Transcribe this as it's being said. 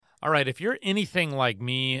All right, if you're anything like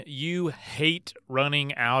me, you hate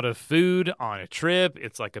running out of food on a trip.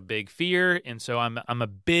 It's like a big fear, and so I'm a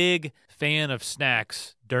big fan of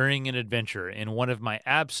snacks during an adventure, and one of my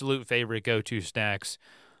absolute favorite go-to snacks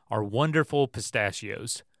are Wonderful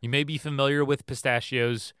Pistachios. You may be familiar with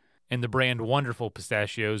pistachios and the brand Wonderful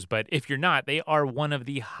Pistachios, but if you're not, they are one of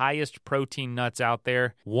the highest protein nuts out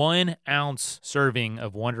there. 1 ounce serving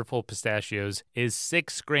of Wonderful Pistachios is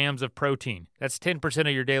 6 grams of protein. That's 10%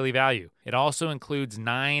 of your daily value. It also includes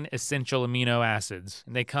 9 essential amino acids,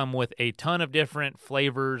 and they come with a ton of different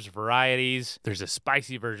flavors, varieties. There's a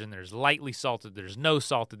spicy version, there's lightly salted, there's no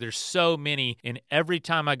salted, there's so many, and every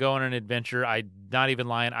time I go on an adventure, I'm not even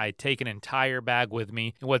lying, I take an entire bag with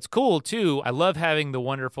me. And what's cool too, I love having the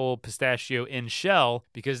Wonderful Pistachio in shell,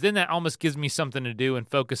 because then that almost gives me something to do and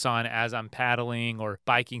focus on as I'm paddling or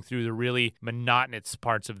biking through the really monotonous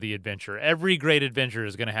parts of the adventure. Every great adventure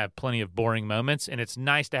is going to have plenty of boring moments, and it's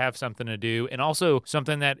nice to have something to do, and also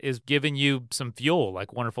something that is giving you some fuel,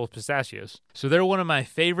 like Wonderful Pistachios. So they're one of my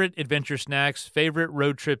favorite adventure snacks, favorite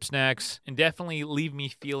road trip snacks, and definitely leave me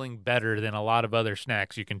feeling better than a lot of other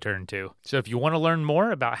snacks you can turn to. So if you want to learn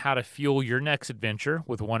more about how to fuel your next adventure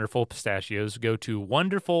with Wonderful Pistachios, go to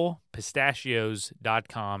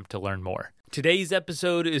wonderfulpistachios.com to learn more. Today's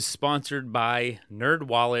episode is sponsored by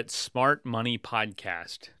NerdWallet's Smart Money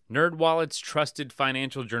Podcast. NerdWallet's trusted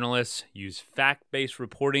financial journalists use fact-based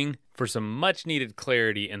reporting for some much-needed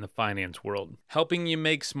clarity in the finance world, helping you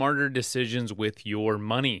make smarter decisions with your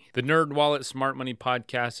money. The NerdWallet Smart Money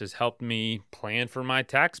Podcast has helped me plan for my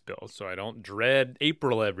tax bill so I don't dread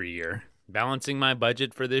April every year, balancing my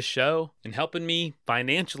budget for this show, and helping me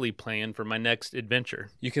financially plan for my next adventure.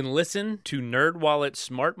 You can listen to NerdWallet's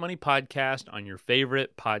Smart Money Podcast on your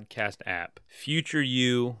favorite podcast app. Future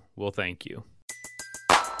you will thank you.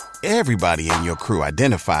 Everybody in your crew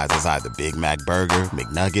identifies as either Big Mac Burger,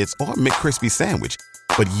 McNuggets, or McCrispy Sandwich.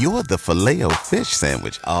 But you're the Filet-O-Fish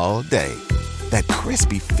Sandwich all day. That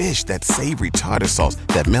crispy fish, that savory tartar sauce,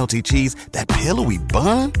 that melty cheese, that pillowy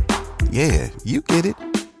bun. Yeah, you get it.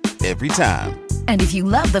 Every time. And if you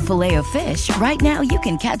love the Filet-O-Fish, right now you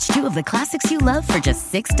can catch 2 of the classics you love for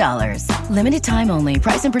just $6. Limited time only.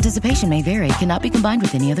 Price and participation may vary. Cannot be combined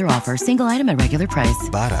with any other offer. Single item at regular price.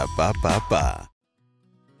 Ba-da-ba-ba-ba.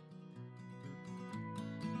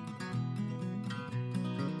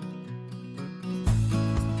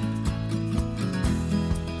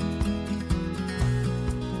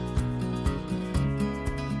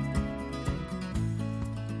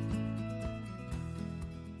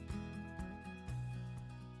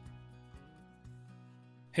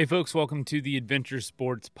 Hey folks, welcome to the Adventure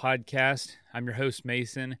Sports Podcast. I'm your host,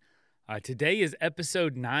 Mason. Today is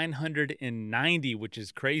episode 990, which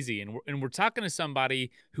is crazy. And we're talking to somebody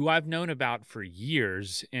who I've known about for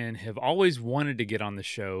years and have always wanted to get on the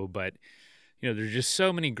show, but there's just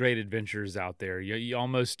so many great adventures out there. You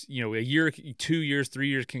almost, a year, 2 years, 3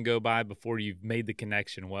 years can go by before you've made the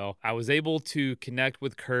connection. Well, I was able to connect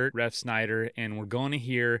with Kurt Refsnider, and we're going to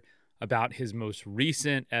hear about his most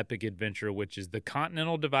recent epic adventure, which is the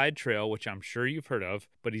Continental Divide Trail, which I'm sure you've heard of,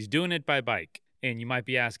 but he's doing it by bike. And you might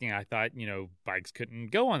be asking, I thought, bikes couldn't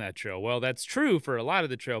go on that trail. Well, that's true for a lot of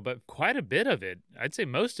the trail, but quite a bit of it, I'd say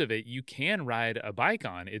most of it, you can ride a bike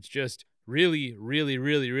on. It's just really, really,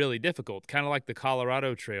 really, really difficult. Kind of like the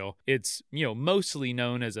Colorado Trail. It's, mostly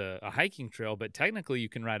known as a hiking trail, but technically you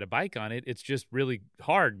can ride a bike on it. It's just really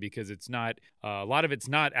hard because it's not, a lot of it's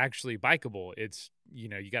not actually bikeable. It's,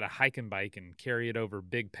 you got to hike and bike and carry it over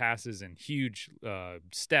big passes and huge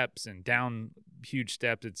steps and down huge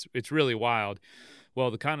steps. It's really wild. Well,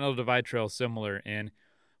 the Continental Divide Trail is similar. And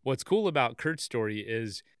what's cool about Kurt's story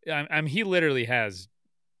is he literally has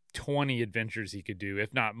 20 adventures he could do,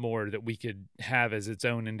 if not more, that we could have as its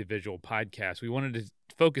own individual podcast. We wanted to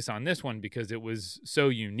focus on this one because it was so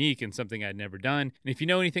unique and something I'd never done. And if you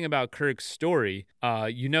know anything about Kirk's story,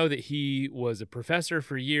 you know that he was a professor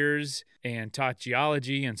for years and taught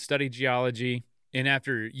geology and studied geology. And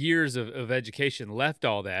after years of education, left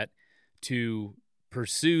all that to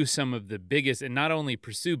pursue some of the biggest, and not only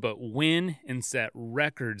pursue, but win and set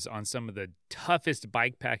records on some of the toughest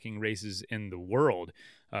bikepacking races in the world.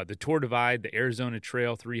 The Tour Divide, the Arizona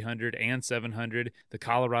Trail 300 and 700, the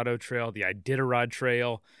Colorado Trail, the Iditarod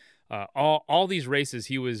Trail, all these races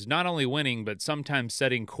he was not only winning, but sometimes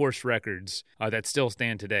setting course records that still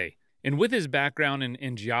stand today. And with his background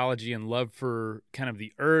in geology and love for kind of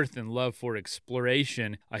the earth and love for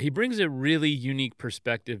exploration, he brings a really unique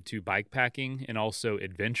perspective to bikepacking and also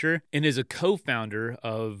adventure, and is a co-founder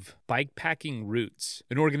of Bikepacking Roots,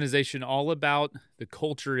 an organization all about the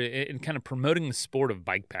culture and kind of promoting the sport of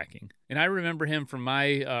bikepacking. And I remember him from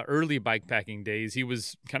my early bikepacking days. He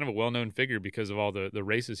was kind of a well-known figure because of all the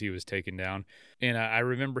races he was taking down. And I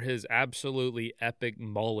remember his absolutely epic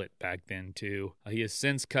mullet back then, too. He has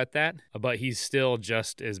since cut that, but he's still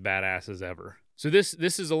just as badass as ever. So this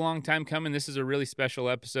is a long time coming. This is a really special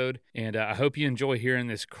episode, and I hope you enjoy hearing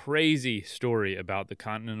this crazy story about the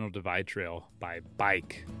Continental Divide Trail by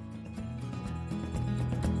bike.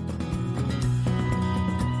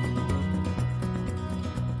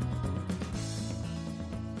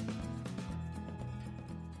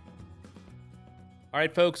 All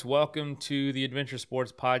right, folks, welcome to the Adventure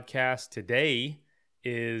Sports Podcast. Today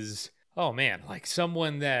is, like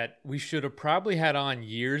someone that we should have probably had on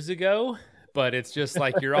years ago. But it's just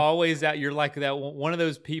like you're always out. You're like that one of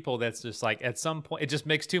those people that's just like at some point it just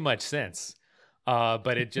makes too much sense.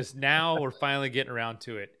 But it just now we're finally getting around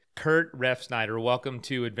to it. Kurt Refsnider, welcome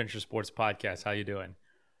to Adventure Sports Podcast. How you doing?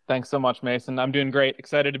 Thanks so much, Mason. I'm doing great.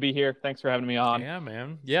 Excited to be here. Thanks for having me on. Yeah,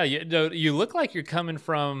 man. Yeah, you look like you're coming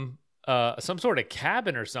from some sort of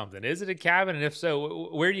cabin or something. Is it a cabin? And if so,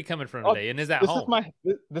 where are you coming from today? And is that home?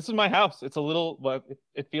 This is my house. It's a little. Well,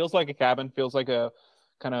 it feels like a cabin. Feels like a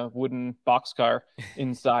kind of wooden boxcar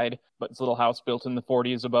inside, but it's a little house built in the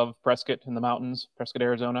 40s above Prescott in the mountains, Prescott,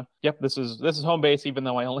 Arizona. Yep, this is home base, even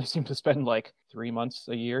though I only seem to spend like 3 months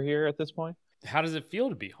a year here at this point. How does it feel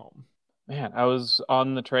to be home? Man, I was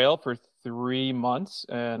on the trail for 3 months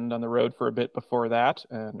and on the road for a bit before that.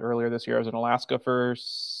 And earlier this year, I was in Alaska for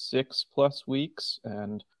 6+ weeks.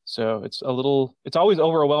 And so it's always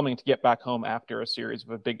overwhelming to get back home after a series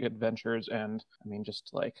of big adventures. And I mean, just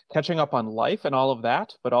like catching up on life and all of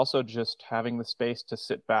that, but also just having the space to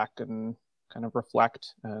sit back and kind of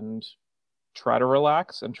reflect and try to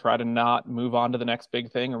relax and try to not move on to the next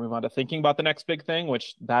big thing or move on to thinking about the next big thing,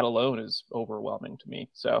 which that alone is overwhelming to me.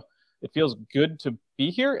 So it feels good to be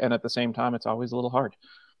here. And at the same time, it's always a little hard.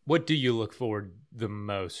 What do you look forward the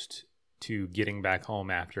most to getting back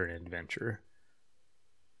home after an adventure?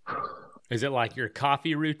 Is it like your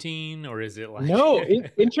coffee routine or is it like... No,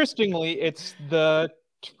 interestingly, it's the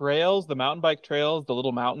trails, the mountain bike trails, the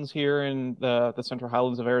little mountains here in the Central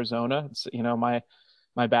Highlands of Arizona. It's,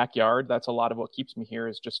 my backyard. That's a lot of what keeps me here,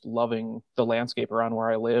 is just loving the landscape around where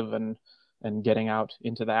I live and getting out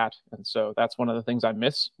into that. And so that's one of the things I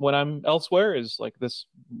miss when I'm elsewhere, is like this,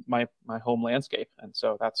 my home landscape. And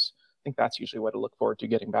so I think that's usually what I look forward to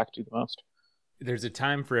getting back to the most. There's a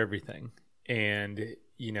time for everything. And,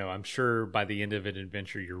 I'm sure by the end of an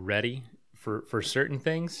adventure, you're ready for certain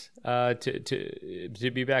things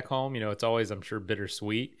to be back home. It's always, I'm sure,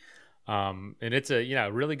 bittersweet. And it's a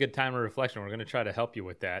really good time of reflection. We're going to try to help you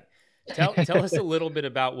with that. Tell us a little bit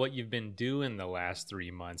about what you've been doing the last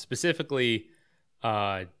 3 months. Specifically,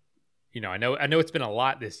 I know it's been a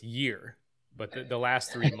lot this year, but the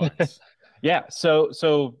last 3 months. Yeah.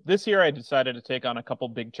 So this year I decided to take on a couple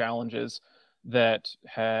big challenges that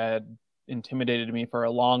had intimidated me for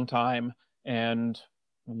a long time. And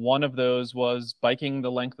one of those was biking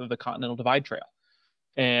the length of the Continental Divide Trail.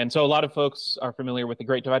 And so a lot of folks are familiar with the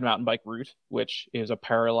Great Divide mountain bike route, which is a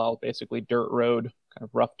parallel, basically dirt road, kind of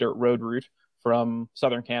rough dirt road route from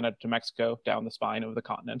southern Canada to Mexico down the spine of the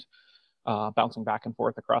continent, bouncing back and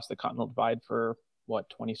forth across the Continental Divide for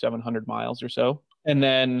 2,700 miles or so. And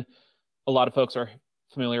then a lot of folks are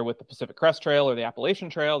familiar with the Pacific Crest Trail or the Appalachian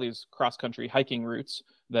Trail, these cross-country hiking routes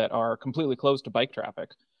that are completely closed to bike traffic.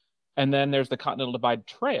 And then there's the Continental Divide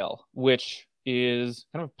Trail, which is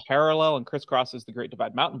kind of parallel and crisscrosses the Great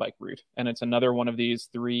Divide mountain bike route. And it's another one of these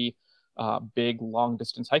 3 big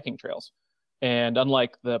long-distance hiking trails. And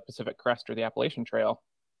unlike the Pacific Crest or the Appalachian Trail,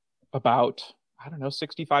 about,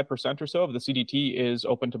 65% or so of the CDT is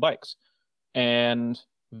open to bikes. And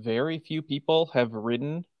very few people have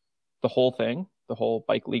ridden the whole thing, the whole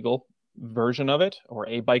bike legal version of it, or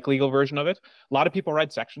a bike legal version of it. A lot of people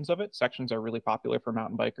ride sections of it. Sections are really popular for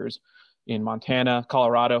mountain bikers in Montana.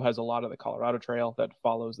 Colorado has a lot of the Colorado Trail that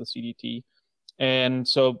follows the CDT. And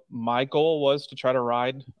so my goal was to try to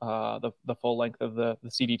ride the full length of the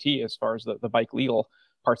CDT as far as the bike legal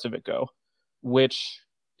parts of it go, which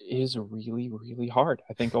is really, really hard.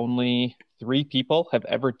 I think only 3 people have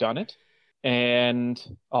ever done it. And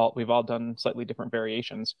we've all done slightly different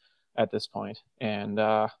variations at this point. And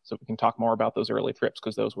so we can talk more about those early trips,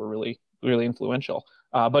 because those were really, really influential.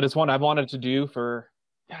 But it's one I've wanted to do for,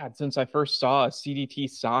 since I first saw a CDT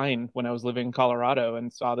sign when I was living in Colorado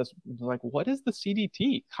and saw this, like, what is the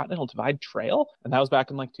CDT? Continental Divide Trail? And that was back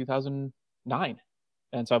in like 2009.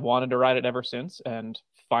 And so I've wanted to ride it ever since. And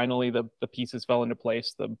finally the pieces fell into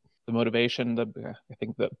place. The the motivation, I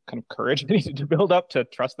think the kind of courage I needed to build up to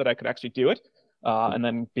trust that I could actually do it. And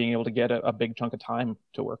then being able to get a big chunk of time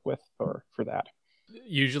to work with for that.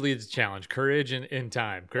 Usually it's a challenge, courage and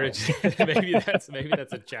time. Courage, maybe that's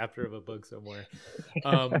a chapter of a book somewhere.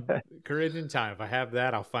 Courage and time. If I have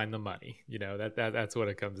that, I'll find the money. That's what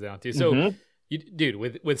it comes down to. So, dude,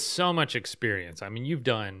 with so much experience, I mean, you've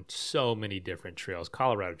done so many different trails: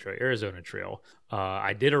 Colorado Trail, Arizona Trail,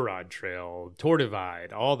 Iditarod Trail, Tour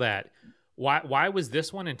Divide, all that. Why was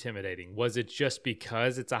this one intimidating? Was it just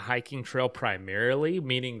because it's a hiking trail primarily,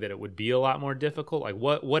 meaning that it would be a lot more difficult? Like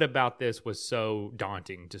what about this was so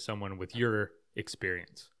daunting to someone with your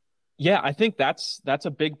experience? Yeah, I think that's a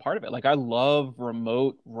big part of it. Like I love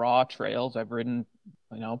remote raw trails. I've ridden,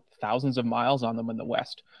 thousands of miles on them in the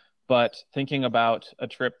West. But thinking about a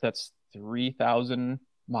trip that's 3,000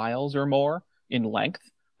 miles or more in length,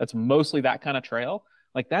 that's mostly that kind of trail.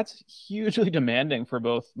 Like that's hugely demanding for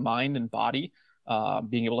both mind and body.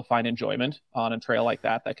 Being able to find enjoyment on a trail like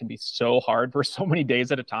that can be so hard for so many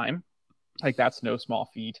days at a time. Like that's no small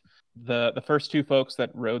feat. The first two folks that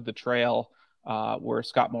rode the trail were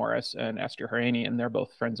Scott Morris and Esther Harani, and they're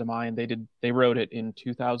both friends of mine. They rode it in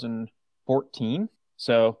 2014,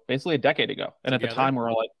 so basically a decade ago. And together? At the time, we were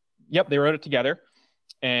all like, "Yep," they rode it together,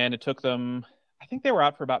 and it took them. I think they were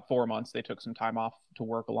out for about 4 months. They took some time off to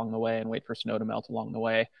work along the way and wait for snow to melt along the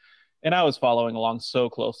way. And I was following along so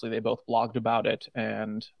closely. They both blogged about it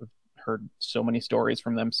and heard so many stories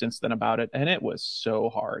from them since then about it. And it was so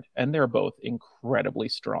hard. And they're both incredibly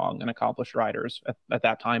strong and accomplished riders. At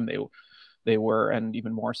that time, they were, and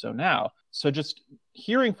even more so now. So just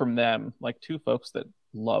hearing from them, like two folks that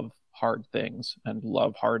love hard things and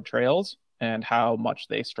love hard trails and how much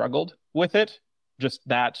they struggled with it, just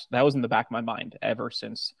that was in the back of my mind ever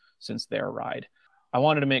since their ride. I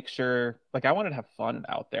wanted to make sure, like I wanted to have fun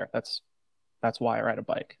out there. That's why I ride a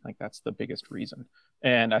bike. Like that's the biggest reason.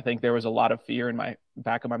 And I think there was a lot of fear in my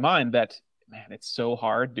back of my mind that, man, it's so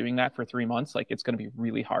hard doing that for 3 months. Like it's going to be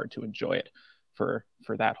really hard to enjoy it for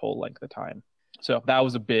that whole length of time. So that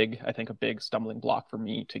was a big stumbling block for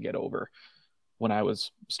me to get over when I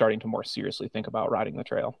was starting to more seriously think about riding the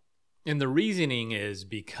trail. And the reasoning is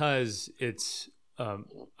because it's a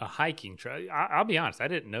hiking trail. I'll be honest, I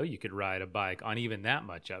didn't know you could ride a bike on even that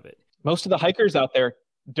much of it. Most of the hikers out there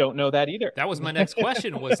don't know that either. That was my next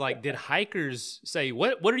question was like, did hikers say,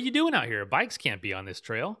 what are you doing out here? Bikes can't be on this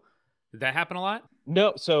trail. Did that happen a lot?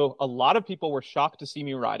 No. So a lot of people were shocked to see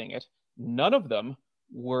me riding it. None of them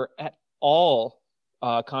were at all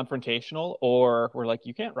confrontational or were like,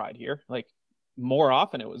 you can't ride here. Like more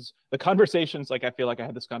often it was the conversations. Like, I feel like I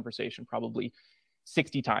had this conversation probably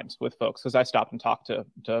 60 times with folks because I stopped and talked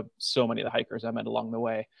to so many of the hikers I met along the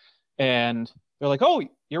way. And they're like, oh,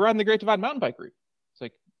 you're riding the Great Divide mountain bike route. It's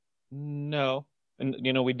like, no. And,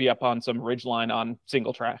 we'd be up on some ridge line on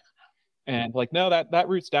single track. And like, no, that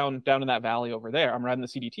route's down in that valley over there. I'm riding the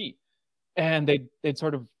CDT. And they'd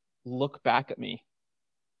sort of look back at me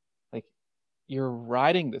like, you're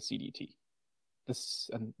riding the CDT.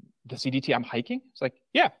 And the CDT I'm hiking? It's like,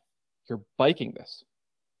 yeah, you're biking this.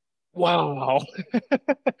 Wow.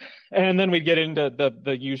 And then we'd get into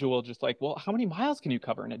the usual, just like, well, how many miles can you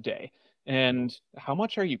cover in a day? And how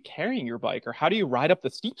much are you carrying your bike? Or how do you ride up the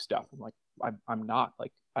steep stuff? I'm like, I'm not.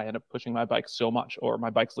 Like, I end up pushing my bike so much, or my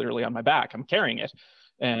bike's literally on my back. I'm carrying it.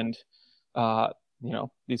 And,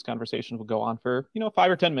 these conversations would go on for,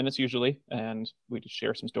 5 or 10 minutes usually. And we'd just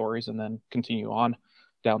share some stories and then continue on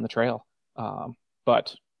down the trail.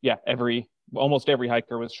 But yeah, almost every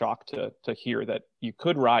hiker was shocked to hear that you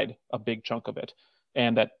could ride a big chunk of it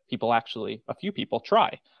and that a few people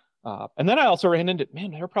try. And then I also ran into,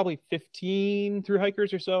 there were probably 15 through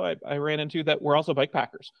hikers or so I ran into that were also bike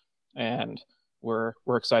packers. And we're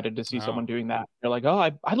excited to see someone doing that. They're like,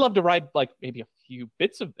 oh, I'd love to ride like maybe a few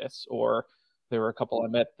bits of this. Or there were a couple I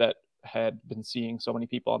met that had been seeing so many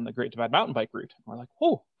people on the Great Divide mountain bike route. And we're like,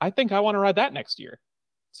 oh, I think I want to ride that next year.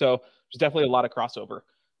 So there's definitely a lot of crossover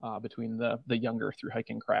between the younger through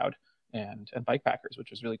hiking crowd and bike packers,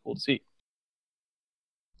 which is really cool to see.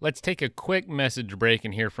 Let's take a quick message break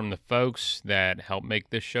and hear from the folks that help make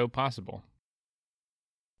this show possible.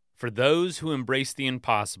 For those who embrace the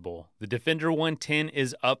impossible, the Defender 110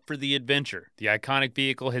 is up for the adventure. The iconic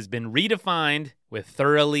vehicle has been redefined with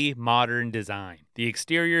thoroughly modern design. The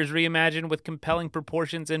exterior is reimagined with compelling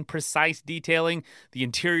proportions and precise detailing. The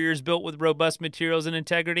interior is built with robust materials and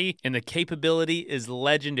integrity, and the capability is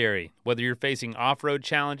legendary. Whether you're facing off-road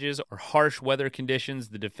challenges or harsh weather conditions,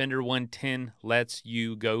 the Defender 110 lets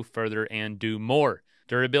you go further and do more.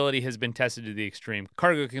 Durability has been tested to the extreme.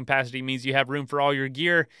 Cargo capacity means you have room for all your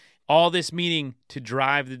gear, All this meaning to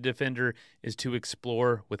drive the Defender is to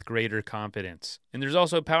explore with greater confidence. And there's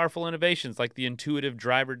also powerful innovations like the intuitive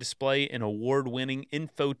driver display and award-winning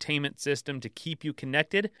infotainment system to keep you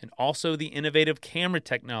connected, and also the innovative camera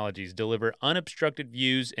technologies deliver unobstructed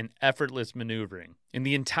views and effortless maneuvering. And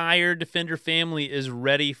the entire Defender family is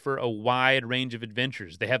ready for a wide range of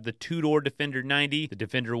adventures. They have the two-door Defender 90, the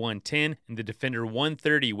Defender 110, and the Defender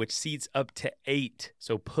 130, which seats up to 8.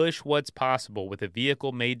 So push what's possible with a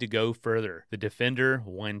vehicle made to go further. The Defender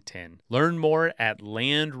 110. Learn more at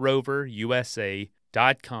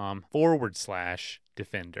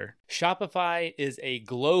landroverusa.com/Defender. Shopify is a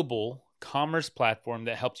global commerce platform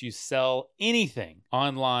that helps you sell anything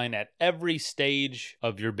online at every stage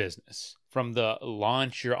of your business. From the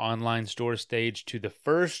launch your online store stage to the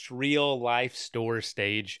first real life store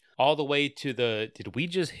stage, all the way to the did we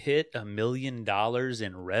just hit $1 million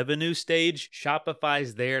in revenue stage?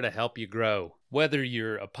 Shopify's there to help you grow. Whether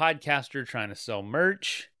you're a podcaster trying to sell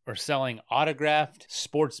merch or selling autographed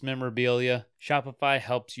sports memorabilia, Shopify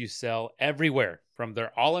helps you sell everywhere. From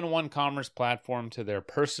their all-in-one commerce platform to their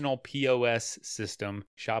personal POS system,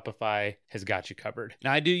 Shopify has got you covered.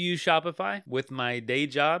 Now, I do use Shopify with my day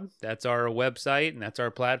job. That's our website and that's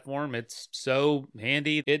our platform. It's so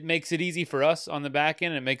handy. It makes it easy for us on the back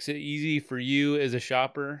end. It makes it easy for you as a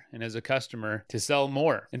shopper and as a customer to sell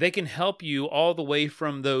more. And they can help you all the way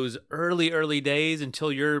from those early days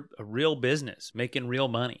until you're a real business, making real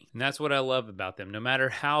money. And that's what I love about them. No matter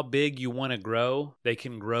how big you want to grow, they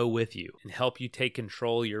can grow with you and help you take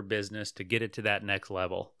control your business to get it to that next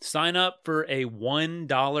level. Sign up for a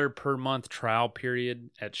 $1 per month trial period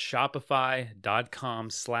at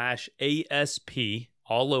shopify.com/ASP,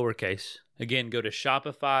 all lowercase. Again, go to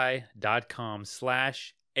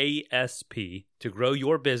shopify.com/ASP to grow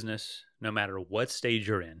your business no matter what stage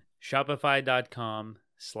you're in.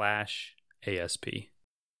 Shopify.com/ASP.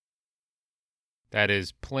 That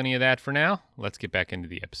is plenty of that for now. Let's get back into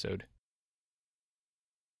the episode.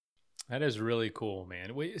 That is really cool,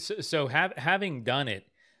 man. Having done it,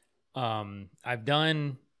 I've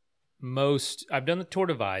done the Tour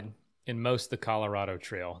Divide and most of the Colorado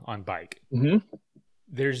Trail on bike. Mm-hmm.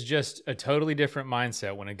 There's just a totally different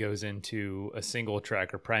mindset when it goes into a single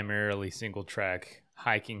track or primarily single track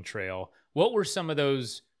hiking trail. What were some of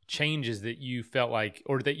those changes that you felt like,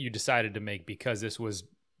 or that you decided to make because this was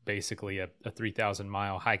basically a 3,000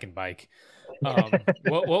 mile hike and bike?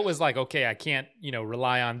 What was like, okay, I can't,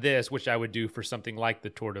 rely on this, which I would do for something like the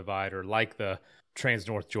Tour Divide or like the Trans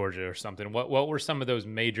North Georgia or something. What were some of those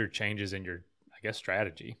major changes in your, I guess,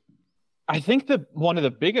 strategy? I think one of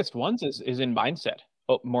the biggest ones is in mindset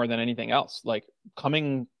more than anything else. Like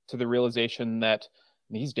coming to the realization that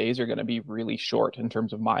these days are going to be really short in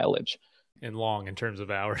terms of mileage. And long in terms of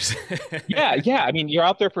hours. Yeah. I mean, you're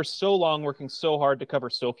out there for so long, working so hard to cover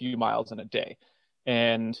so few miles in a day.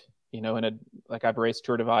 And, I've raced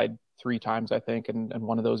Tour Divide 3 times, I think. And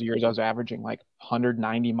one of those years I was averaging like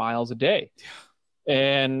 190 miles a day.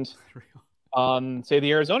 And on, say,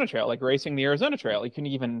 the Arizona Trail, like racing the Arizona Trail, you can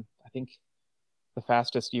even, I think the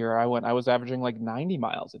fastest year I was averaging like 90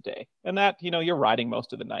 miles a day. And that, you're riding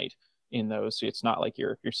most of the night in those. So it's not like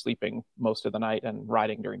you're sleeping most of the night and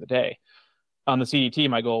riding during the day. On the CDT,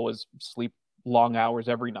 my goal was sleep long hours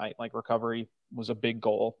every night. Like recovery was a big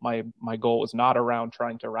goal. My goal was not around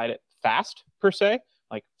trying to ride it fast per se.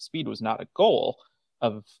 Like speed was not a goal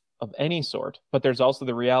of any sort, but there's also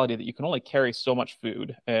the reality that you can only carry so much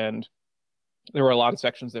food. And there were a lot of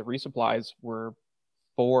sections that resupplies were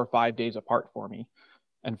 4 or 5 days apart for me.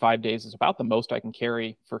 And 5 days is about the most I can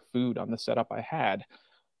carry for food on the setup I had.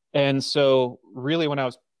 And so really when I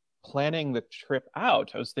was planning the trip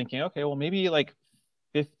out, I was thinking, okay, well, maybe like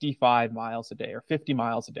 55 miles a day or 50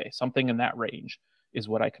 miles a day, something in that range is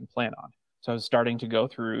what I can plan on. So I was starting to go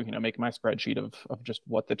through, make my spreadsheet of just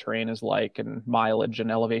what the terrain is like and mileage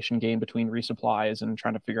and elevation gain between resupplies and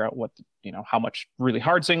trying to figure out what, how much really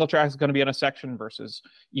hard single track is going to be in a section versus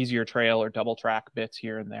easier trail or double track bits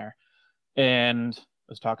here and there. And I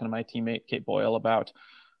was talking to my teammate, Kate Boyle, about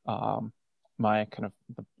my kind of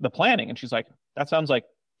the planning. And she's like, that sounds like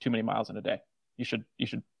too many miles in a day. You should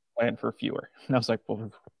plan for fewer. And I was like,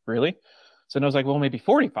 well, really? So I was like, well, maybe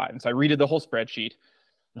 45. And so I redid the whole spreadsheet.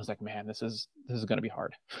 And I was like, man, this is going to be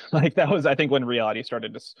hard. Like that was, I think, when reality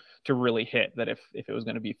started to really hit, that if it was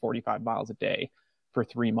going to be 45 miles a day for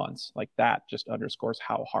 3 months, like that just underscores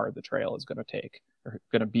how hard the trail is going to take or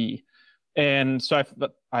going to be. And so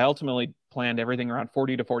I ultimately planned everything around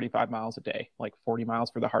 40 to 45 miles a day, like 40 miles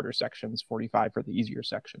for the harder sections, 45 for the easier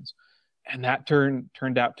sections. And that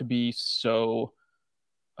turned out to be so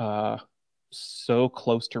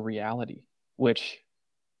close to reality, which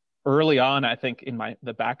early on, I think in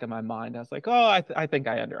the back of my mind, I was like, oh, I think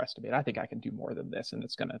I underestimate. I think I can do more than this, and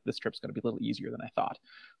this trip's gonna be a little easier than I thought.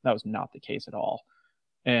 That was not the case at all.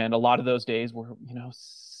 And a lot of those days were,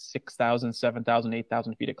 6,000, 7,000,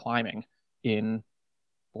 8,000 feet of climbing in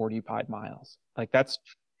 45 miles. Like that's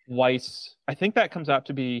twice. I think that comes out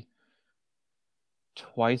to be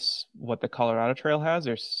twice what the Colorado Trail has,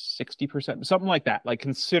 or 60%, something like that, like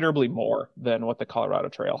considerably more than what the Colorado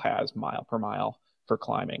Trail has mile per mile for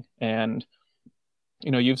climbing. And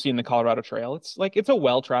you've seen the Colorado Trail. It's a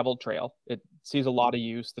well-traveled trail. It sees a lot of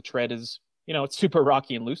use. The tread is, it's super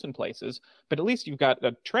rocky and loose in places, but at least you've got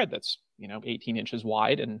a tread that's, 18 inches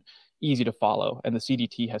wide and easy to follow. And the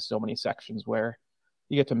CDT has so many sections where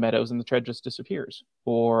you get to meadows and the tread just disappears.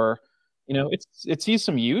 Or, it sees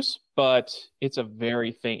some use, but it's a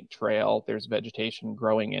very faint trail. There's vegetation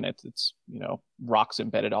growing in it. It's, rocks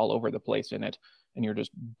embedded all over the place in it. And you're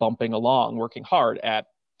just bumping along, working hard at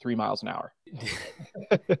 3 miles an hour.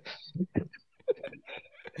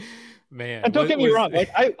 Man, and don't get me wrong, like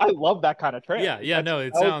I love that kind of trail. Yeah, no,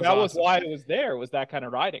 it that sounds that awesome. was why it was there, was that kind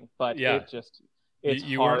of riding. But it's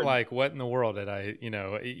you hard. weren't like, what in the world did I,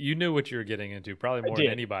 you knew what you were getting into, probably more than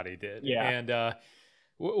anybody did. Yeah. And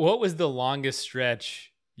what was the longest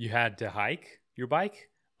stretch you had to hike your bike?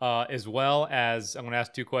 As well as, I'm going to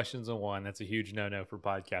ask two questions in one. That's a huge no-no for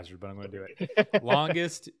podcasters, but I'm going to do it.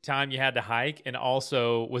 Longest time you had to hike, and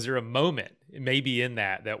also, was there a moment maybe in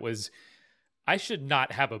that was, I should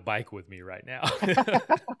not have a bike with me right now?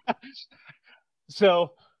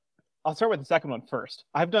 So I'll start with the second one first.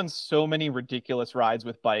 I've done so many ridiculous rides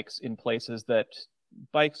with bikes in places that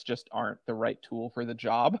bikes just aren't the right tool for the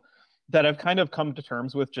job, that I've kind of come to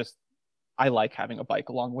terms with just, I like having a bike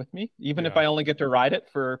along with me, even if I only get to ride it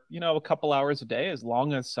for, a couple hours a day, as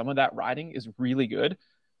long as some of that riding is really good.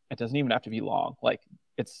 It doesn't even have to be long. Like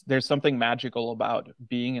there's something magical about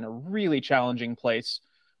being in a really challenging place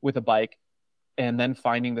with a bike and then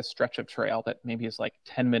finding the stretch of trail that maybe is like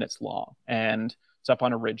 10 minutes long and it's up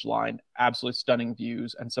on a ridge line, absolutely stunning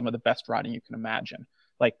views and some of the best riding you can imagine.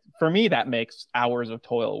 Like for me, that makes hours of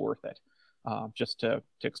toil worth it, just to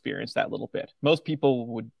experience that little bit. Most people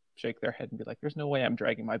would shake their head and be like, there's no way I'm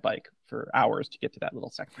dragging my bike for hours to get to that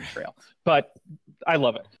little section of trail. But I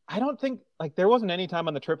love it. I don't think, like, there wasn't any time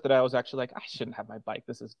on the trip that I was actually like, I shouldn't have my bike,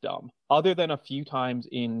 this is dumb, other than a few times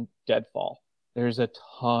in deadfall. There's a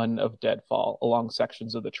ton of deadfall along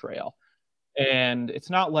sections of the trail, and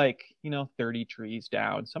it's not like 30 trees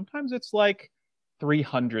down. Sometimes it's like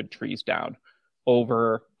 300 trees down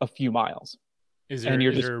over a few miles. Is there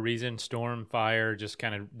a reason? Storm, fire, just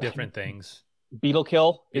kind of different things? Beetle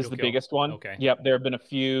kill is the biggest one. Okay. Yep. There have been a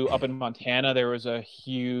few up in Montana. There was a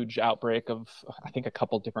huge outbreak of, I think, a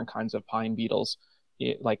couple different kinds of pine beetles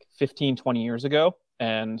like 15, 20 years ago.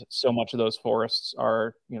 And so much of those forests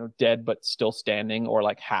are, dead, but still standing, or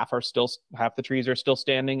like half the trees are still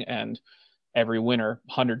standing. And every winter,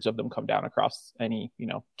 hundreds of them come down across any,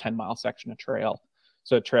 10-mile section of trail.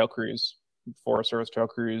 So trail crews, Forest Service trail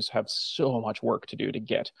crews, have so much work to do to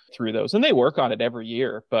get through those, and they work on it every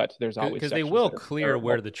year, but there's always, because they will clear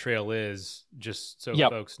where the trail is, just so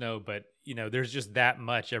folks know. But there's just that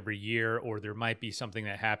much every year, or there might be something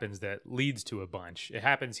that happens that leads to a bunch. It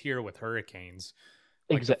happens here with hurricanes.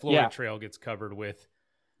 Like the Florida Trail gets covered with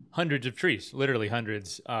hundreds of trees, literally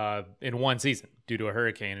hundreds, in one season due to a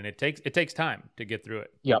hurricane, and it takes time to get through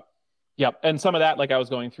it. Yep. And some of that, like I was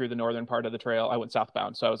going through the northern part of the trail. I went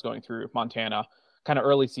southbound, so I was going through Montana kind of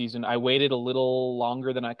early season. I waited a little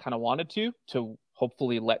longer than I kind of wanted to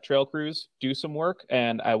hopefully let trail crews do some work.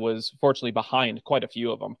 And I was fortunately behind quite a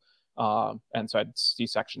few of them. And so I'd see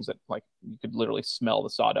sections that, like, you could literally smell the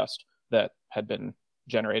sawdust that had been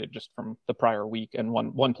generated just from the prior week. And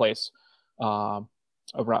one place, around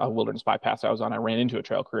a wilderness bypass I was on, I ran into a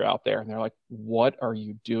trail crew out there, and they're like, "What are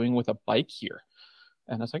you doing with a bike here?"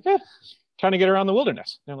 And I was like, trying to get around the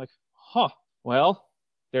wilderness. And they're like, well,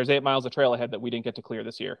 there's 8 miles of trail ahead that we didn't get to clear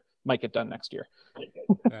this year. Might get done next year.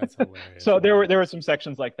 That's hilarious. So there were some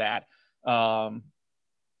sections like that. I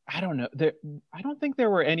don't know. I don't think there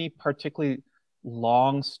were any particularly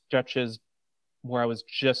long stretches where I was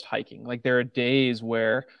just hiking. Like, there are days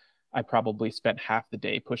where I probably spent half the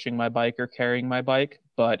day pushing my bike or carrying my bike,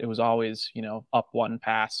 but it was always, up one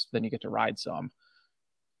pass, then you get to ride some,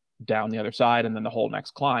 down the other side, and then the whole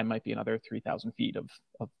next climb might be another 3,000 feet of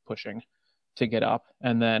pushing to get up.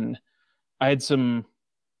 And then I had some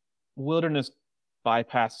wilderness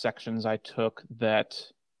bypass sections I took that,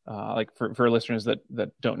 like for listeners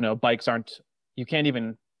that don't know, you can't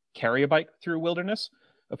even carry a bike through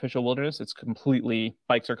official wilderness.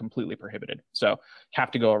 Bikes are completely prohibited. So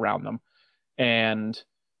have to go around them. And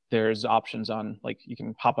there's options on, like, you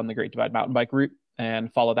can hop on the Great Divide mountain bike route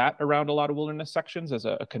and follow that around a lot of wilderness sections as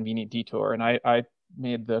a convenient detour. And I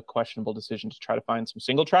made the questionable decision to try to find some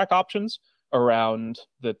single track options around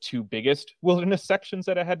the two biggest wilderness sections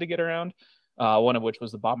that I had to get around, one of which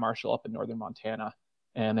was the Bob Marshall up in northern Montana.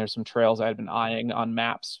 And there's some trails I had been eyeing on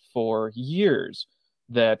maps for years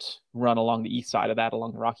that run along the east side of that,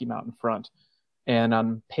 along the Rocky Mountain front. And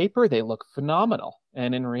on paper, they look phenomenal.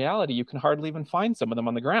 And in reality, you can hardly even find some of them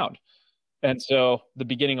on the ground. And so the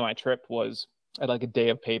beginning of my trip was I had like a day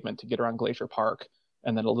of pavement to get around Glacier Park,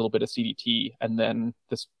 and then a little bit of CDT. And then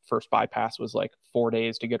this first bypass was like 4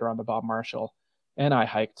 days to get around the Bob Marshall. And I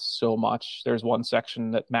hiked so much. There's one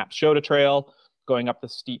section that maps showed a trail going up the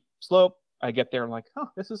steep slope. I get there and like, oh,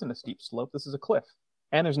 this isn't a steep slope. This is a cliff.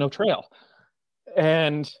 And there's no trail.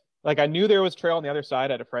 And like, I knew there was trail on the other side.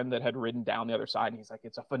 I had a friend that had ridden down the other side, and he's like,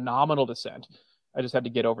 it's a phenomenal descent. I just had to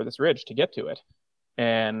get over this ridge to get to it.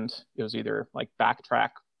 And it was either like backtrack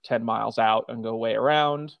 10 miles out and go way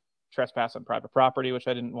around, trespass on private property, which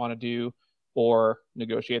I didn't want to do, or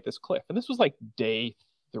negotiate this cliff. And this was like day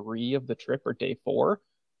 3 of the trip, or day 4.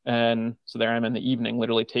 And so there I'm in the evening,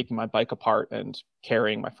 literally taking my bike apart and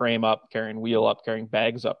carrying my frame up, carrying wheel up, carrying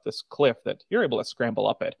bags up this cliff that you're able to scramble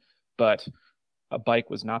up it. But a bike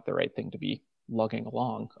was not the right thing to be lugging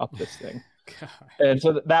along up this thing. And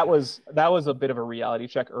so that was a bit of a reality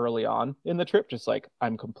check early on in the trip. Just like,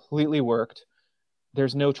 I'm completely worked.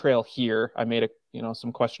 There's no trail here. I made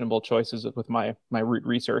some questionable choices with my route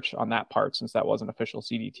research on that part, since that wasn't official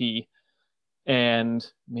CDT. And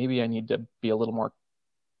maybe I need to be a little more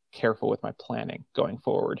careful with my planning going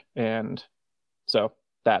forward. And so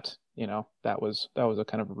that was a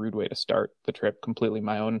kind of rude way to start the trip. Completely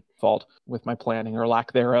my own fault with my planning, or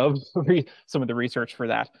lack thereof, some of the research for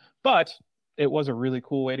that. But it was a really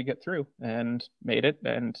cool way to get through, and made it.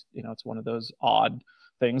 And it's one of those odd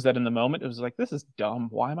things that in the moment it was like, this is dumb.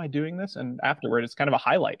 Why am I doing this? And afterward, it's kind of a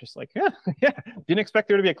highlight. Just like, yeah, didn't expect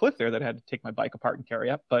there to be a cliff there that I had to take my bike apart and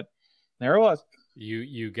carry up, but there it was.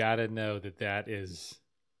 You got to know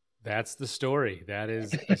that's the story. That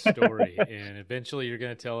is the story. And eventually you're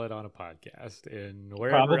going to tell it on a podcast and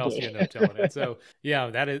wherever else you end up telling it. So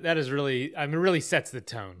yeah, that is really, really sets the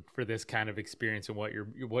tone for this kind of experience and what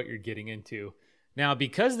you're getting into. Now,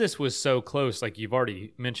 because this was so close, like you've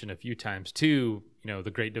already mentioned a few times, to,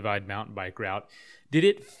 the Great Divide mountain bike route, did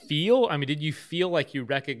you feel like you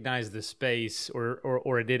recognized the space,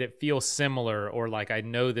 or did it feel similar, or like, I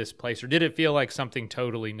know this place, or did it feel like something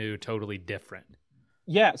totally new, totally different?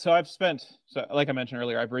 Yeah, so like I mentioned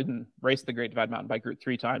earlier, I've raced the Great Divide mountain bike route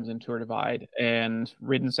 3 times in Tour Divide, and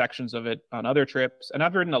ridden sections of it on other trips. And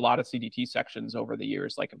I've ridden a lot of CDT sections over the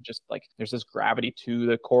years. Like, just like, there's this gravity to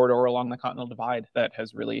the corridor along the Continental Divide that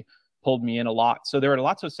has really pulled me in a lot. So there were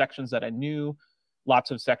lots of sections that I knew,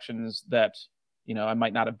 lots of sections that, I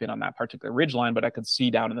might not have been on that particular ridgeline, but I could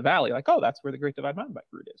see down in the valley, like, oh, that's where the Great Divide mountain bike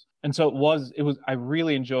route is. And so I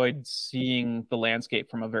really enjoyed seeing the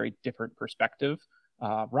landscape from a very different perspective.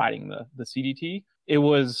 Riding the CDT, it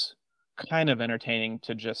was kind of entertaining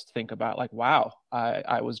to just think about, like, wow,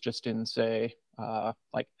 I was just in, say,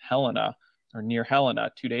 like Helena, or near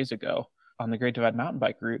Helena 2 days ago on the Great Divide mountain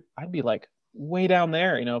bike route. I'd be like way down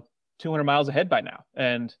there, 200 miles ahead by now,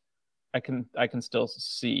 and I can still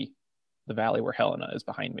see the valley where Helena is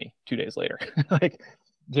behind me 2 days later. Like,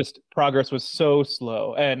 just progress was so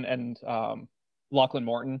slow. And Lachlan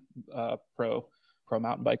Morton, pro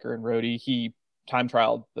mountain biker and roadie, he time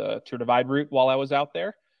trialed the Tour Divide route while I was out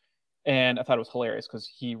there, and I thought it was hilarious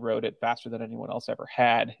because he rode it faster than anyone else ever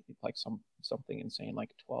had, like something insane, like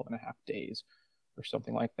 12 and a half days or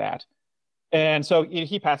something like that. And so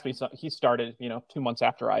he passed me. So he started 2 months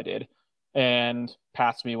after I did, and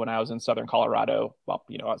passed me when I was in southern Colorado. Well,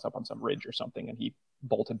 I was up on some ridge or something, and he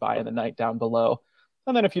bolted by in the night down below.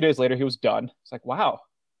 And then a few days later, he was done. It's like, wow,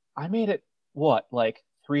 I made it, like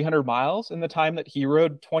 300 miles in the time that he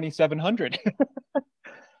rode 2,700.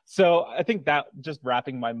 So I think that, just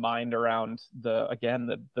wrapping my mind around the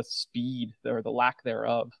speed, or the lack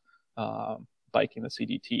thereof, biking the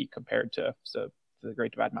CDT compared to the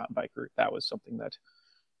Great Divide mountain bike route, that was something that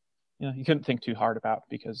you couldn't think too hard about,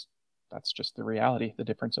 because that's just the reality, the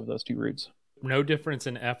difference of those two routes. No difference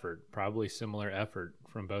in effort, probably similar effort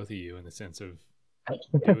from both of you, in the sense of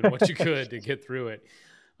doing what you could to get through it.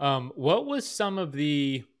 What was some of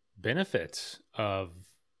the benefits of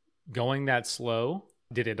going that slow?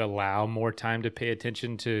 Did it allow more time to pay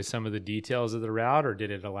attention to some of the details of the route, or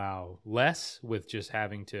did it allow less with just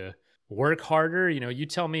having to work harder? You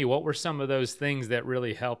tell me, what were some of those things that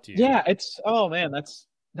really helped you? Yeah,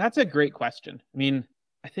 that's a great question. I mean,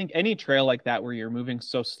 I think any trail like that where you're moving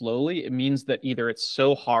so slowly, it means that either it's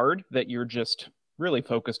so hard that you're just really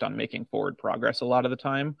focused on making forward progress a lot of the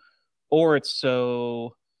time, or it's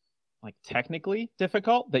so like technically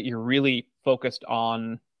difficult that you're really focused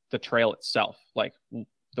on the trail itself, like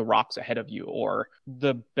the rocks ahead of you. Or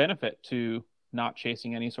the benefit to not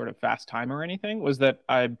chasing any sort of fast time or anything was that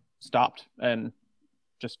I stopped and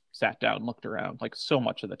just sat down, looked around like so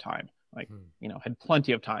much of the time. Like, had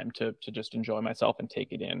plenty of time to just enjoy myself and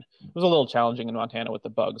take it in. It was a little challenging in Montana with the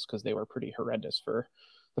bugs because they were pretty horrendous for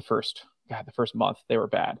the first month. They were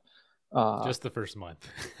bad. Just the first month.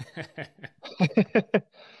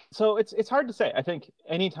 So it's hard to say. I think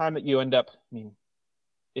anytime that you end up, I mean,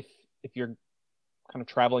 if you're kind of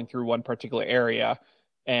traveling through one particular area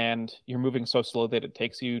and you're moving so slow that it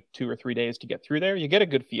takes you 2 or 3 days to get through there, you get a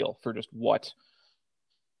good feel for just what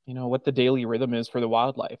the daily rhythm is for the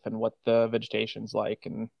wildlife and what the vegetation's like,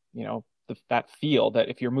 and that feel that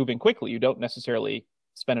if you're moving quickly, you don't necessarily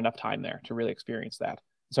spend enough time there to really experience that.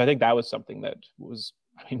 So I think that was something that was,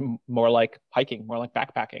 more like hiking, more like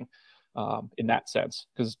backpacking, in that sense.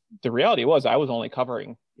 Because the reality was I was only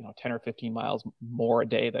covering 10 or 15 miles more a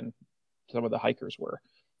day than some of the hikers were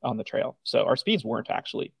on the trail. So our speeds weren't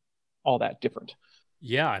actually all that different.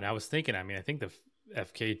 Yeah, and I was thinking, I think the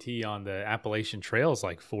FKT on the Appalachian Trail is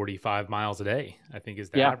like 45 miles a day, I think is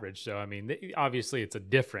the average. So, obviously it's a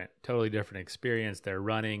totally different experience. They're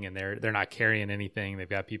running and they're not carrying anything. They've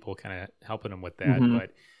got people kind of helping them with that. Mm-hmm.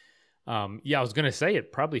 But I was going to say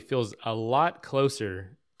it probably feels a lot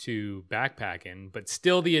closer to backpacking, but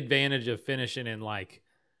still the advantage of finishing in like,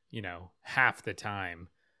 half the time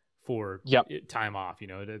for time off.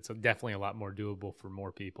 It's definitely a lot more doable for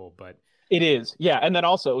more people, but it is. Yeah. And then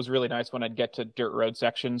also it was really nice when I'd get to dirt road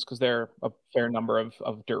sections, because there are a fair number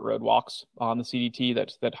of dirt road walks on the CDT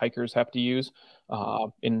that hikers have to use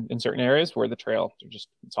in certain areas where the trail, it's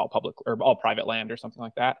all public or all private land or something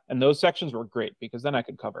like that. And those sections were great because then I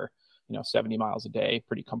could cover, 70 miles a day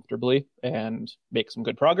pretty comfortably and make some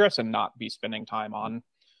good progress and not be spending time on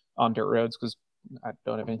dirt roads, because I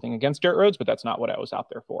don't have anything against dirt roads, but that's not what I was out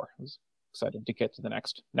there for. I was excited to get to the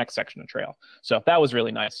next section of trail. So that was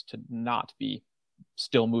really nice to not be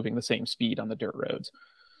still moving the same speed on the dirt roads.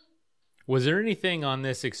 Was there anything on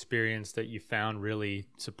this experience that you found really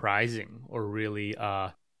surprising or really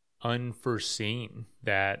unforeseen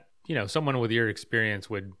that, someone with your experience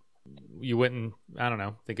you wouldn't, I don't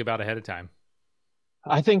know, think about ahead of time?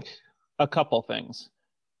 I think a couple things.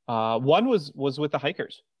 One was with the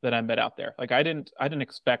hikers that I met out there. Like I didn't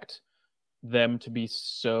expect them to be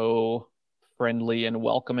so friendly and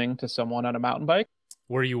welcoming to someone on a mountain bike.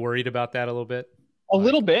 Were you worried about that a little bit? A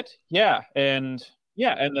little bit, yeah. And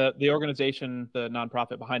the organization, the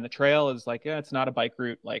nonprofit behind the trail is like, it's not a bike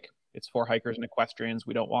route. Like it's for hikers and equestrians.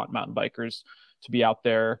 We don't want mountain bikers to be out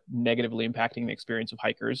there negatively impacting the experience of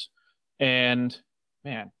hikers. And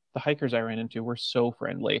man, the hikers I ran into were so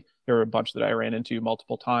friendly. There were a bunch that I ran into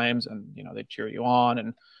multiple times, and they'd cheer you on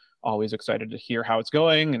and always excited to hear how it's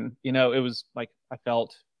going. And it was like I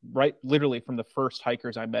felt right literally from the first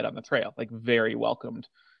hikers I met on the trail, like very welcomed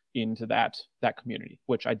into that community,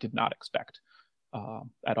 which I did not expect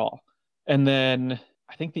at all. And then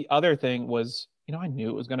I think the other thing was, I knew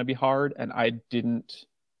it was going to be hard, and I didn't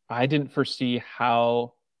foresee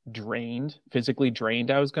how physically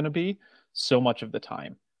drained I was going to be so much of the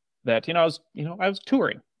time. That I was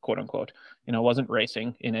touring, quote unquote, wasn't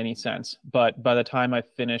racing in any sense. But by the time I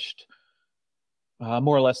finished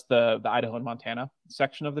more or less the Idaho and Montana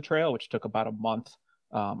section of the trail, which took about a month,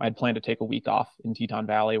 I'd planned to take a week off in Teton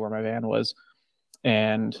Valley where my van was,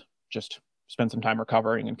 and just spend some time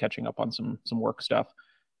recovering and catching up on some work stuff.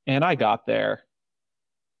 And I got there,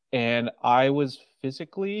 and I was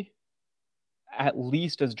physically at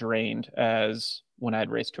least as drained as when I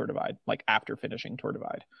had raced Tour Divide, like after finishing Tour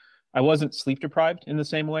Divide. I wasn't sleep deprived in the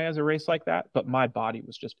same way as a race like that, but my body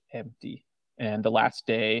was just empty. And the last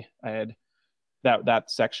day I had that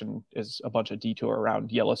section is a bunch of detour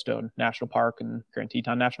around Yellowstone National Park and Grand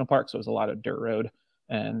Teton National Park. So it was a lot of dirt road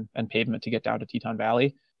and pavement to get down to Teton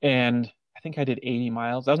Valley. And I think I did 80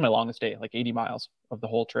 miles. That was my longest day, like 80 miles of the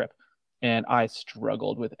whole trip. And I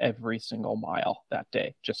struggled with every single mile that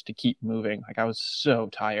day just to keep moving. Like I was so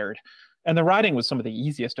tired. And the riding was some of the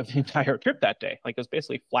easiest of the entire trip that day. Like it was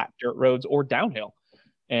basically flat dirt roads or downhill.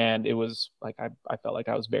 And it was like I felt like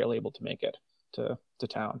I was barely able to make it to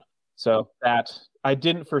town. So that I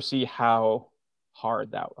didn't foresee how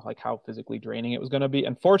hard how physically draining it was going to be.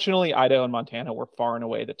 Unfortunately, Idaho and Montana were far and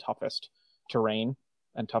away the toughest terrain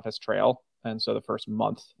and toughest trail. And so the first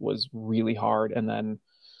month was really hard. And then,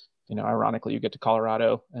 ironically, you get to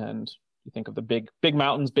Colorado and you think of the big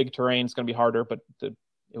mountains, big terrain, it's going to be harder, but the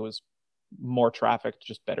it was more traffic,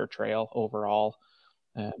 just better trail overall,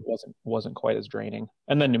 and wasn't quite as draining.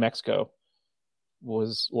 And then New Mexico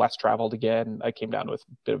was less traveled again. I came down with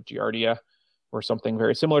a bit of Giardia or something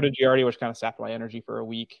very similar to Giardia, which kind of sapped my energy for a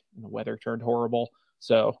week, and the weather turned horrible.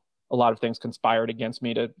 So a lot of things conspired against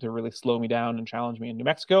me to really slow me down and challenge me in New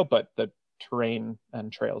Mexico, but the terrain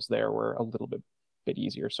and trails there were a little bit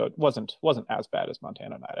easier. So it wasn't as bad as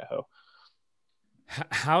Montana and Idaho.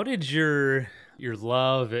 How did your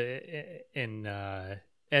love in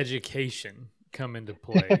education come into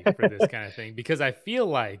play for this kind of thing? Because I feel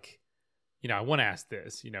like, I want to ask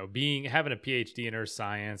this, having a PhD in earth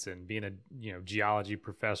science and being a, geology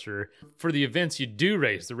professor, for the events you do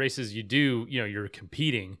race, the races you do, you're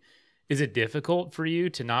competing. Is it difficult for you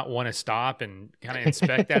to not want to stop and kind of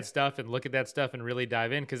inspect that stuff and look at that stuff and really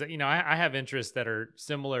dive in? Because, I have interests that are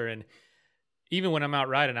similar, and even when I'm out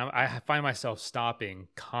riding, I find myself stopping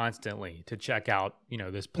constantly to check out,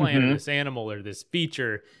 this plant or this animal or this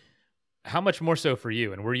feature. How much more so for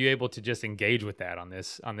you? And were you able to just engage with that on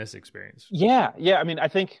this experience? Yeah. I mean, I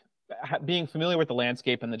think being familiar with the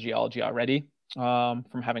landscape and the geology already,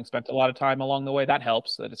 from having spent a lot of time along the way, that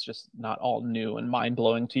helps. That it's just not all new and mind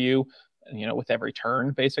blowing to you, with every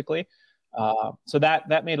turn, basically. So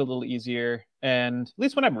that made it a little easier. And at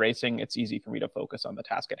least when I'm racing, it's easy for me to focus on the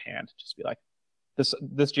task at hand. Just be like,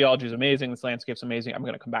 this geology is amazing. This landscape's amazing. I'm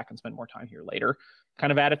going to come back and spend more time here later,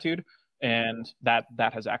 kind of attitude. And that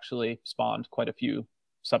has actually spawned quite a few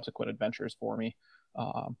subsequent adventures for me,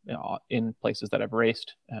 in places that I've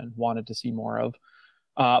raced and wanted to see more of.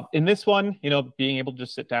 In this one, being able to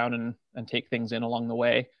just sit down and take things in along the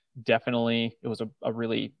way, definitely it was a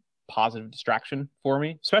really positive distraction for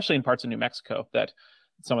me, especially in parts of New Mexico that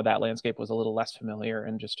some of that landscape was a little less familiar,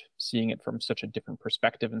 and just seeing it from such a different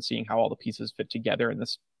perspective and seeing how all the pieces fit together in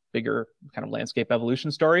this bigger kind of landscape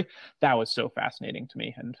evolution story, that was so fascinating to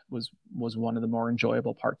me, and was one of the more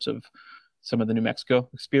enjoyable parts of some of the New Mexico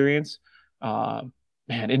experience. And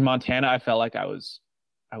in Montana, I felt like I was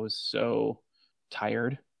so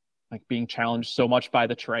tired, like being challenged so much by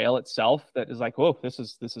the trail itself, that is like, whoa, this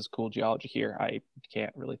is cool geology here. I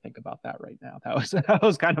can't really think about that right now. That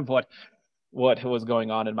was kind of what was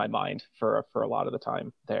going on in my mind for a lot of the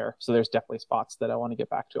time there. So there's definitely spots that I want to get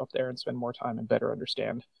back to up there and spend more time and better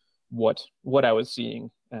understand what I was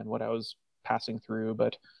seeing and what I was passing through,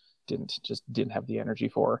 but didn't have the energy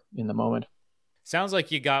for in the moment. Wesounds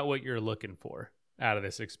like you got what you're looking for out of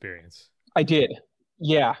this experience. I did.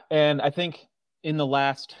 Yeah. And I think the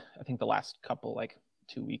last couple, like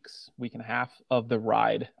 2 weeks, week and a half of the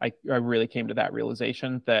ride, I really came to that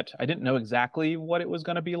realization that I didn't know exactly what it was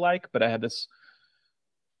going to be like, but I had this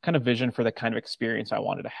kind of vision for the kind of experience I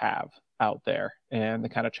wanted to have out there, and the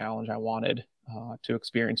kind of challenge I wanted to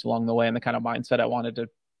experience along the way, and the kind of mindset I wanted to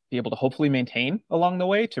be able to hopefully maintain along the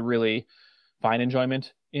way to really find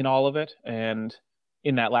enjoyment in all of it. And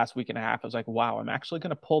in that last week and a half, I was like, wow, I'm actually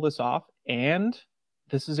going to pull this off, and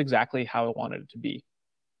this is exactly how I wanted it to be.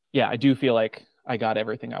 Yeah, I do feel like I got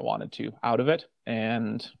everything I wanted to out of it.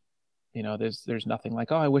 And, there's nothing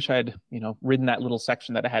like, oh, I wish I had, ridden that little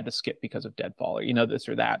section that I had to skip because of deadfall, or, this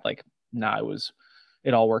or that. Like, nah,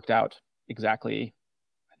 it all worked out exactly,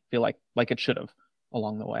 I feel like it should have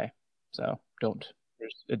along the way. So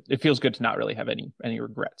it feels good to not really have any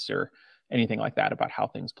regrets or anything like that about how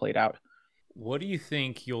things played out. What do you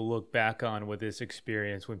think you'll look back on with this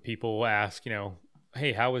experience when people ask,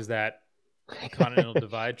 hey, how was that Continental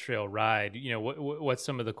Divide Trail ride? What's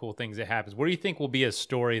some of the cool things that happens? What do you think will be a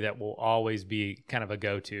story that will always be kind of a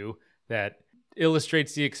go-to that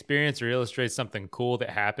illustrates the experience or illustrates something cool that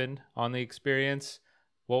happened on the experience?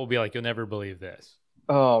 What will be like, you'll never believe this?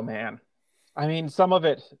 Oh, man. I mean, some of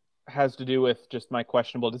it has to do with just my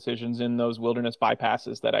questionable decisions in those wilderness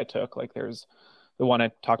bypasses that I took. Like, there's the one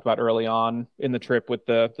I talked about early on in the trip with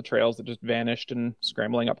the trails that just vanished and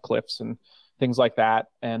scrambling up cliffs and things like that.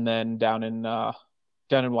 And then down in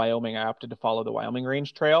Wyoming, I opted to follow the Wyoming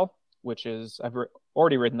Range Trail, which is I've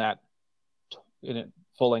already ridden that in a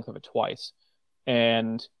full length of it twice,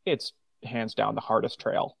 and it's hands down the hardest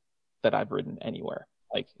trail that I've ridden anywhere.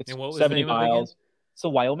 Like, it's 70 miles. It's the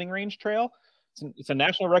Wyoming Range Trail. It's a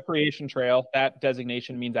national recreation trail. That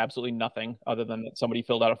designation means absolutely nothing other than that somebody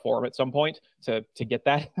filled out a form at some point to get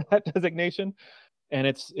that designation. And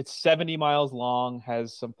it's 70 miles long,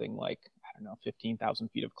 has something like, I don't know, 15,000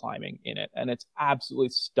 feet of climbing in it. And it's absolutely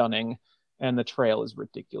stunning. And the trail is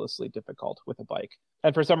ridiculously difficult with a bike.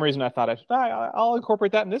 And for some reason, I thought I'll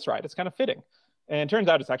incorporate that in this ride. It's kind of fitting. And it turns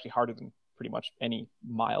out it's actually harder than pretty much any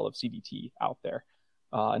mile of CDT out there.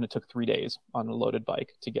 And it took 3 days on a loaded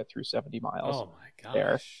bike to get through 70 miles. Oh my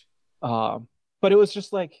gosh. But it was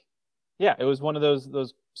just like, yeah, it was one of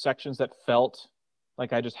those sections that felt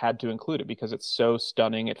like I just had to include it because it's so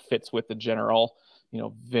stunning. It fits with the general,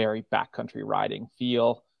 very backcountry riding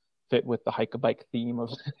feel, fit with the hike a bike theme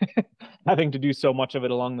of having to do so much of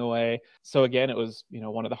it along the way. So again, it was,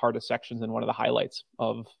 one of the hardest sections and one of the highlights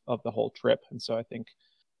of the whole trip. And so I think,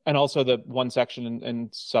 and also the one section in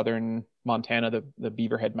southern Montana, the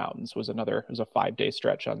Beaverhead Mountains was a 5-day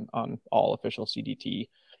stretch on all official CDT.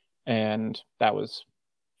 And that was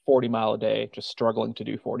 40 mile a day, just struggling to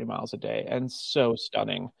do 40 miles a day, and so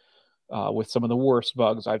stunning, with some of the worst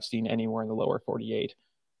bugs I've seen anywhere in the lower 48.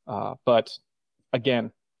 But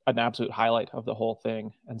again, an absolute highlight of the whole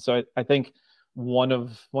thing. And so I think one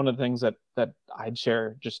of the things that I'd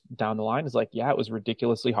share just down the line is like, yeah, it was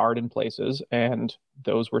ridiculously hard in places, and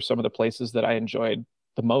those were some of the places that I enjoyed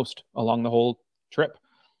the most along the whole trip.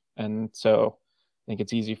 And so I think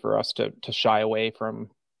it's easy for us to shy away from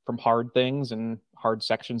hard things and hard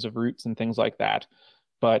sections of routes and things like that.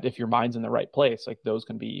 But if your mind's in the right place, like those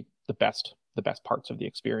can be the best parts of the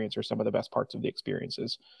experience, or some of the best parts of the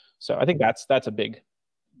experiences. So I think that's a big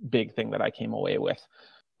thing that I came away with,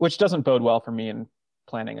 which doesn't bode well for me in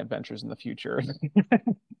planning adventures in the future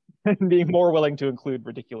and being more willing to include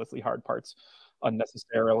ridiculously hard parts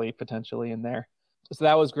unnecessarily potentially in there. So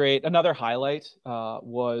that was great. Another highlight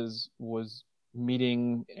was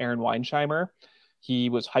meeting Aaron Weinsheimer.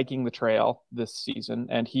 He was hiking the trail this season,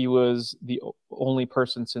 and he was the only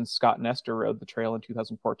person since Scott Nestor rode the trail in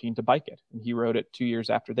 2014 to bike it. And he rode it 2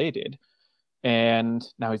 years after they did. And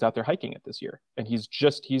now he's out there hiking it this year. And he's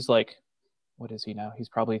like, what is he now? He's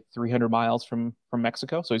probably 300 miles from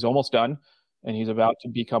Mexico. So he's almost done. And he's about to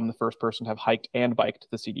become the first person to have hiked and biked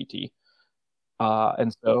the CDT.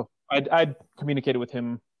 And so I'd communicated with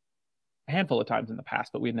him a handful of times in the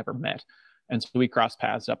past, but we had never met. And so we crossed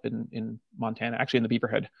paths up in Montana, actually in the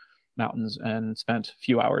Beaverhead Mountains, and spent a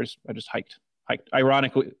few hours. I just hiked.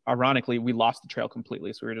 Ironically, we lost the trail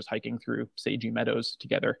completely. So we were just hiking through sagey meadows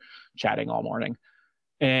together, chatting all morning.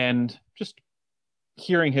 And just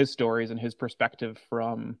hearing his stories and his perspective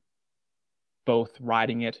from both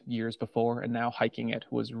riding it years before and now hiking it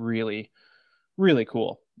was really, really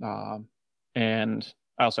cool. And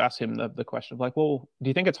I also asked him the question of like, well, do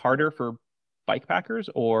you think it's harder for bike packers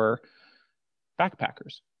or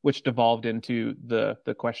backpackers? Which devolved into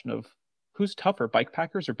the question of who's tougher, bike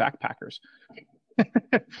packers or backpackers?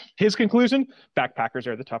 His conclusion: backpackers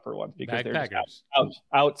are the tougher ones because they're just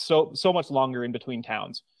out so much longer in between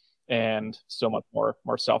towns and so much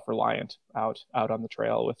more self-reliant out on the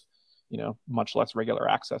trail with much less regular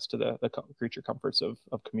access to the creature comforts of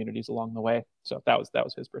communities along the way. So that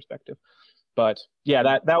was his perspective. But yeah,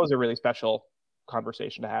 that was a really special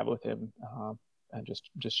conversation to have with him, and just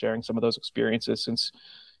sharing some of those experiences, since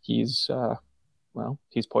he's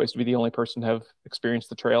poised to be the only person to have experienced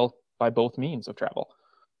the trail by both means of travel.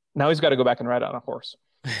 Now he's got to go back and ride on a horse.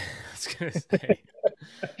 I was going to say,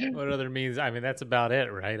 what other means? I mean, that's about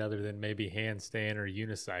it, right? Other than maybe handstand or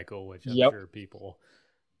unicycle, which I'm sure people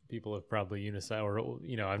have probably unicycle, or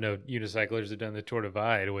I know unicyclers have done the Tour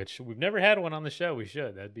Divide, which we've never had one on the show. We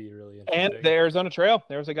should. That'd be really interesting. And the Arizona Trail.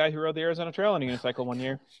 There was a guy who rode the Arizona Trail on a unicycle one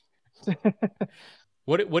year.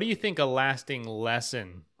 What do you think a lasting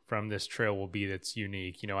lesson from this trail will be that's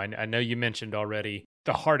unique? I know you mentioned already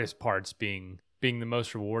the hardest parts being the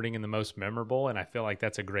most rewarding and the most memorable, and I feel like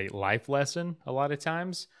that's a great life lesson a lot of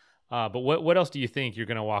times. But what else do you think you're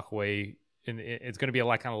going to walk away and it's going to be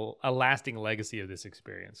a lasting legacy of this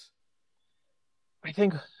experience? I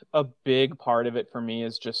think a big part of it for me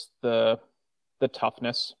is just the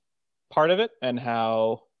toughness part of it, and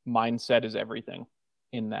how mindset is everything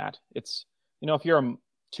in that. It's, if you're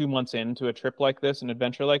 2 months into a trip like this, an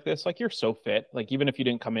adventure like this, like you're so fit, like even if you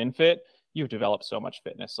didn't come in fit, you've developed so much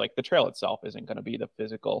fitness. Like the trail itself isn't going to be the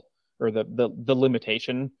physical or the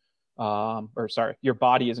limitation, or sorry, your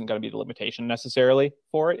body isn't going to be the limitation necessarily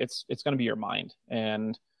for it. It's going to be your mind.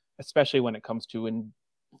 And especially when it comes to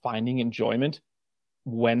finding enjoyment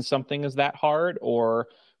when something is that hard, or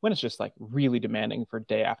when it's just like really demanding for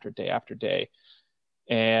day after day after day.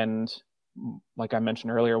 And like I mentioned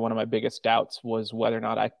earlier, one of my biggest doubts was whether or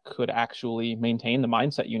not I could actually maintain the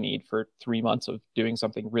mindset you need for 3 months of doing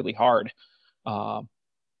something really hard,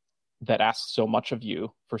 that asks so much of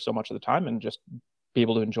you for so much of the time, and just be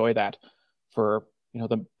able to enjoy that for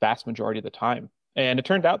the vast majority of the time. And it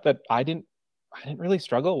turned out that I didn't really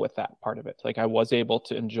struggle with that part of it. Like I was able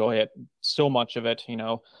to enjoy it, so much of it.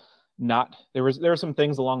 There were some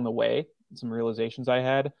things along the way, some realizations I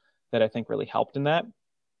had that I think really helped in that.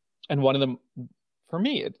 And one of them, for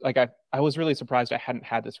me, I was really surprised I hadn't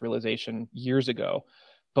had this realization years ago.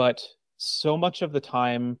 But so much of the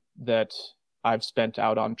time that I've spent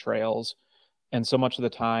out on trails. And so much of the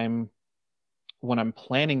time when I'm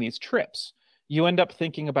planning these trips, you end up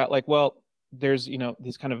thinking about like, well, there's,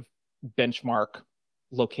 these kind of benchmark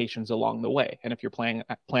locations along the way. And if you're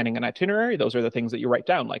planning an itinerary, those are the things that you write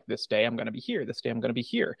down. Like this day I'm going to be here, this day I'm going to be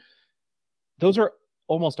here. Those are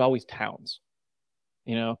almost always towns.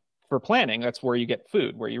 For planning, that's where you get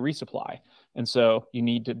food, where you resupply. And so you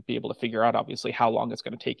need to be able to figure out, obviously, how long it's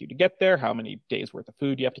going to take you to get there, how many days worth of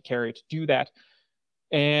food you have to carry to do that.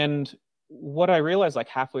 And what I realized like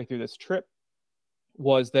halfway through this trip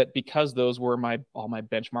was that because those were all my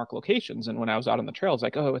benchmark locations, and when I was out on the trails,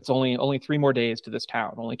 like, oh, it's only 3 more days to this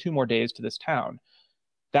town, only 2 more days to this town.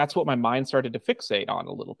 That's what my mind started to fixate on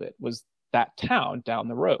a little bit, was that town down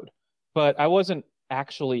the road. But I wasn't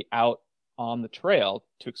actually out on the trail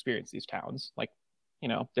to experience these towns. Like,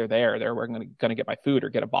 they're there. They're where I'm going to get my food or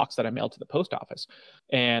get a box that I mailed to the post office.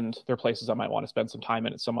 And they're places I might want to spend some time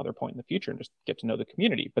in at some other point in the future and just get to know the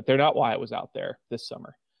community. But they're not why I was out there this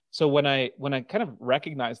summer. So when I kind of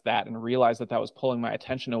recognized that and realized that was pulling my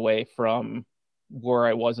attention away from where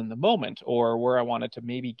I was in the moment or where I wanted to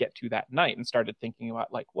maybe get to that night, and started thinking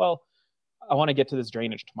about like, well, I want to get to this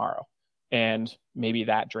drainage tomorrow, and maybe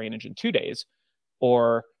that drainage in 2 days,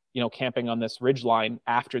 or camping on this ridge line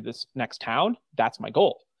after this next town, that's my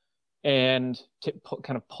goal. And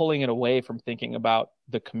kind of pulling it away from thinking about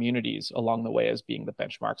the communities along the way as being the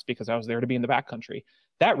benchmarks, because I was there to be in the backcountry,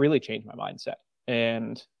 that really changed my mindset.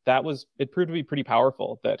 And it proved to be pretty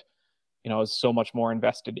powerful that, I was so much more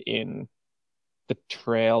invested in the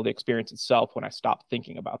trail, the experience itself, when I stopped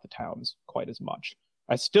thinking about the towns quite as much.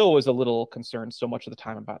 I still was a little concerned so much of the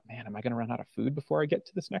time about, man, am I going to run out of food before I get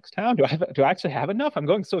to this next town? Do I actually have enough? I'm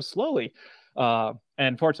going so slowly.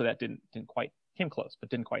 And fortunately that didn't quite, came close, but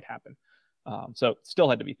didn't quite happen. So still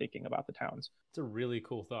had to be thinking about the towns. It's a really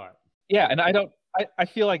cool thought. Yeah. And I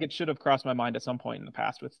feel like it should have crossed my mind at some point in the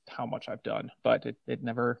past with how much I've done, but it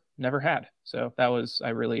never had. So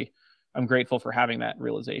I'm grateful for having that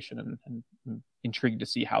realization, and intrigued to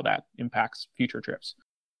see how that impacts future trips.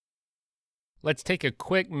 Let's take a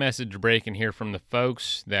quick message break and hear from the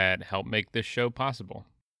folks that help make this show possible.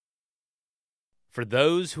 For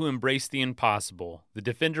those who embrace the impossible, the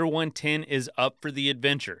Defender 110 is up for the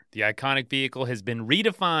adventure. The iconic vehicle has been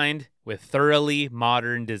redefined with thoroughly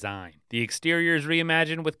modern design. The exterior is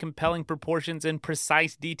reimagined with compelling proportions and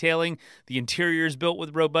precise detailing. The interior is built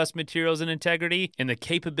with robust materials and integrity, and the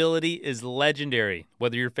capability is legendary.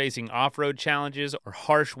 Whether you're facing off-road challenges or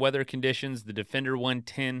harsh weather conditions, the Defender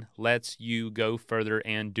 110 lets you go further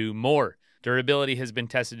and do more. Durability has been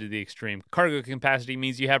tested to the extreme. Cargo capacity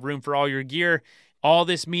means you have room for all your gear. All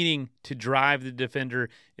this meaning to drive the Defender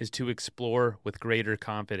is to explore with greater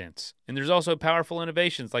confidence. And there's also powerful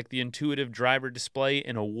innovations like the intuitive driver display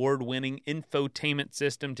and award-winning infotainment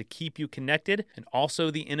system to keep you connected, and also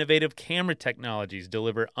the innovative camera technologies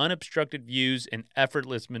deliver unobstructed views and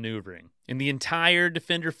effortless maneuvering. And the entire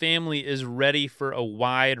Defender family is ready for a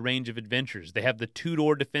wide range of adventures. They have the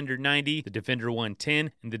 2-door Defender 90, the Defender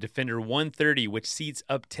 110, and the Defender 130, which seats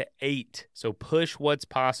up to 8. So push what's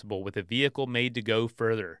possible with a vehicle made to go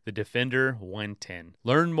further. The Defender 110.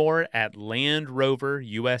 Learn more at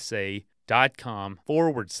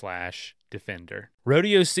landroverusa.com/Defender.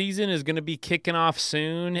 Rodeo season is going to be kicking off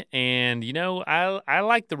soon, and I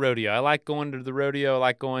like the rodeo. I like going to the rodeo. I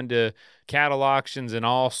like going to cattle auctions and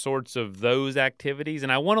all sorts of those activities,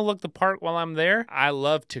 and I want to look the part while I'm there. I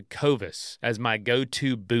love Tecovas as my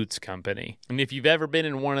go-to boots company, and if you've ever been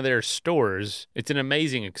in one of their stores, it's an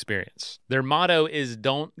amazing experience. Their motto is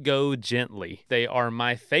 "Don't go gently." They are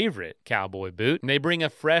my favorite cowboy boot, and they bring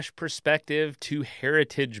a fresh perspective to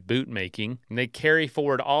heritage boot making, and they carry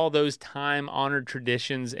forward all those time-honored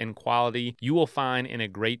traditions and quality you will find in a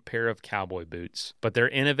great pair of cowboy boots. But they're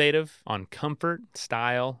innovative on comfort,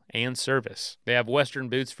 style, and service. They have Western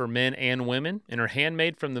boots for men and women and are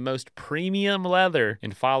handmade from the most premium leather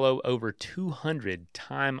and follow over 200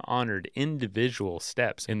 time-honored individual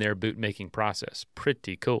steps in their boot making process.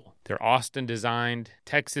 Pretty cool. They're Austin designed,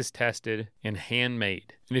 Texas tested, and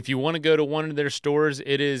handmade. And if you want to go to one of their stores,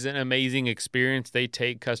 it is an amazing experience. They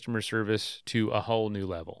take customer service to a whole new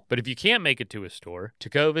level. But if you can't make it to a store,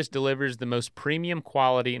 Tecovas delivers the most premium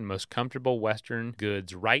quality and most comfortable Western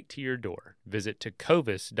goods right to your door. Visit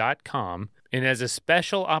tecovas.com. And as a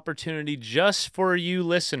special opportunity just for you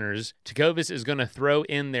listeners, Tecovas is going to throw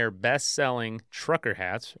in their best-selling trucker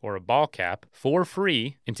hats or a ball cap for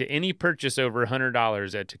free into any purchase over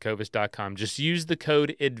 $100 at tecovas.com. Just use the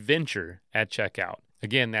code ADVENTURE at checkout.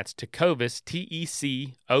 Again, that's Tecovas,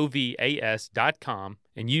 TECOVAS.com,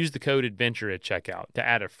 and use the code ADVENTURE at checkout to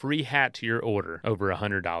add a free hat to your order over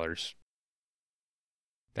 $100.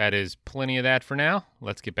 That is plenty of that for now.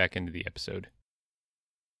 Let's get back into the episode.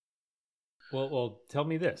 Well, tell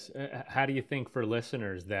me this. How do you think for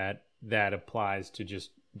listeners that applies to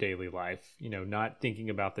just daily life? Not thinking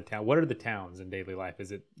about the town. What are the towns in daily life?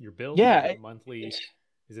 Is it your bills? Yeah. Is it monthly?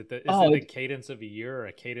 Is it the cadence of a year or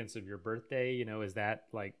a cadence of your birthday? Is that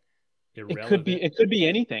like irrelevant? It could be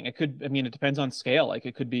anything. It depends on scale. Like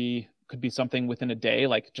it could be something within a day,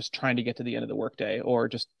 like just trying to get to the end of the workday, or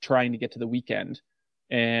just trying to get to the weekend,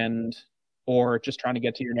 or just trying to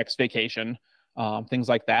get to your next vacation, things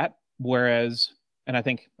like that. Whereas, and I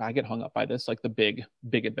think I get hung up by this, like the big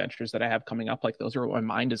adventures that I have coming up, like those are what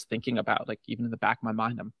my mind is thinking about. Like even in the back of my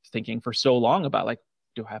mind, I'm thinking for so long about like,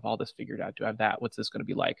 do I have all this figured out? Do I have that? What's this going to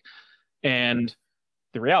be like? And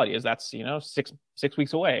the reality is that's, 6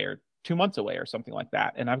 weeks away or 2 months away or something like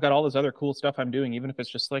that. And I've got all this other cool stuff I'm doing, even if it's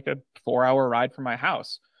just like a 4-hour ride from my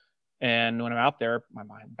house. And when I'm out there,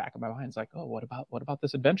 back of my mind's like, oh, what about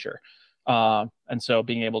this adventure? And so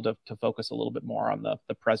being able to focus a little bit more on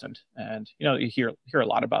the present. And, you hear a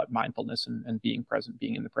lot about mindfulness and being present,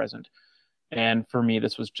 being in the present. And for me,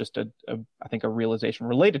 this was just I think a realization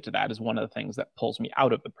related to that is one of the things that pulls me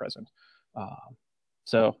out of the present.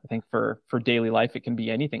 So I think for daily life, it can be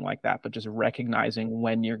anything like that, but just recognizing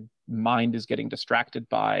when your mind is getting distracted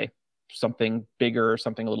by something bigger,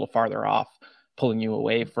 something a little farther off, pulling you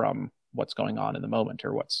away from what's going on in the moment,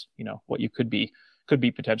 or what's, what you could be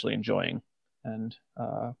potentially enjoying, and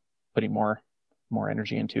putting more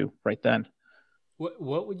energy into right then.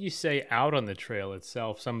 What would you say out on the trail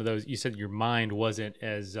itself? Some of those, you said your mind wasn't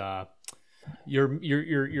as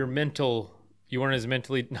your mental, you weren't as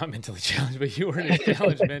not mentally challenged, but you weren't as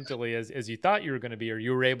challenged mentally as you thought you were going to be, or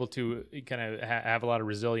you were able to kind of have a lot of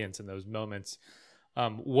resilience in those moments.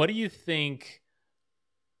 What do you think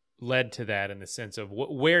led to that, in the sense of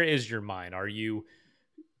where is your mind? Are you,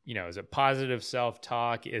 is it positive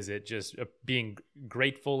self-talk? Is it just being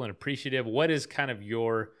grateful and appreciative? What is kind of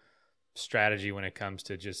your strategy when it comes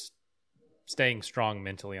to just staying strong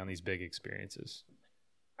mentally on these big experiences?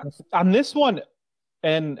 On this one,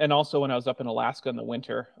 and also when I was up in Alaska in the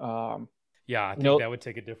winter, yeah, I think that would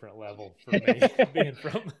take a different level for me, being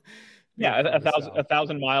from a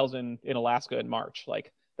thousand miles in Alaska in March.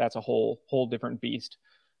 Like that's a whole different beast.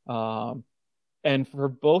 And for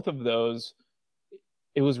both of those,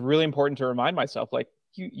 it was really important to remind myself, like,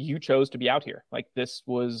 you chose to be out here. Like this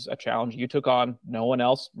was a challenge you took on. No one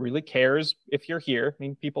else really cares if you're here. I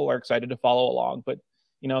mean, people are excited to follow along, but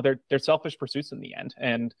they're selfish pursuits in the end.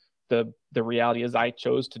 And the reality is I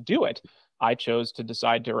chose to do it. I chose to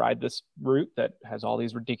decide to ride this route that has all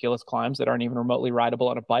these ridiculous climbs that aren't even remotely rideable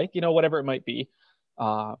on a bike, whatever it might be.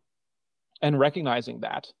 And recognizing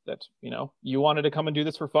that you wanted to come and do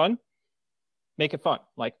this for fun, make it fun,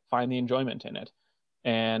 like find the enjoyment in it.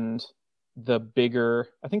 And the bigger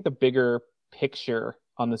picture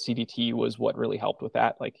on the CDT was what really helped with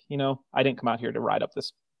that. Like, I didn't come out here to ride up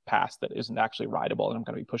this pass that isn't actually rideable and I'm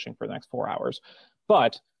going to be pushing for the next 4 hours.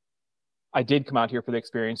 But I did come out here for the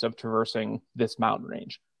experience of traversing this mountain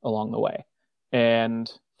range along the way,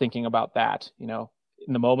 and thinking about that, in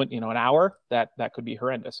the moment, an hour that could be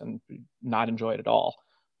horrendous and not enjoy it at all.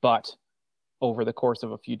 But over the course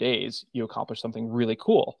of a few days, you accomplish something really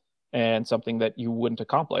cool, and something that you wouldn't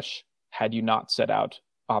accomplish had you not set out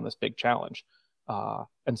on this big challenge.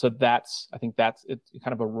 And so I think that's it's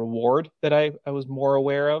kind of a reward that I was more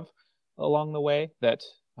aware of along the way, that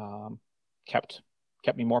kept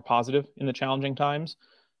me more positive in the challenging times.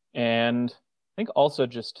 And I think also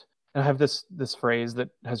just, and I have this phrase that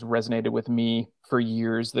has resonated with me for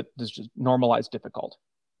years, that is just normalize difficult,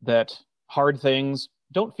 that hard things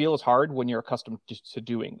don't feel as hard when you're accustomed to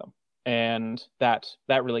doing them. And that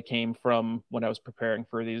really came from when I was preparing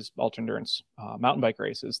for these ultra endurance mountain bike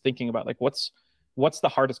races, thinking about like, what's the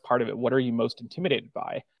hardest part of it? What are you most intimidated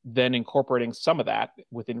by? Then incorporating some of that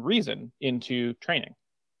within reason into training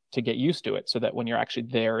to get used to it, so that when you're actually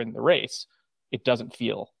there in the race, it doesn't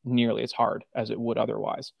feel nearly as hard as it would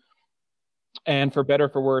otherwise. And for better or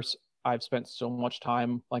for worse, I've spent so much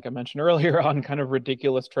time, like I mentioned earlier, on kind of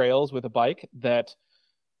ridiculous trails with a bike that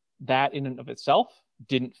in and of itself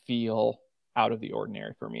didn't feel out of the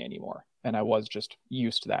ordinary for me anymore. And I was just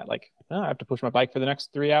used to that. Like, I have to push my bike for the next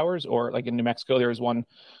 3 hours. Or like in New Mexico, there was one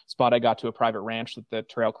spot I got to, a private ranch that the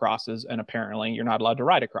trail crosses, and apparently you're not allowed to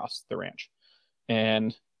ride across the ranch.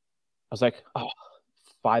 And I was like,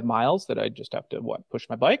 5 miles that I just have to push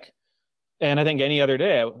my bike. And I think any other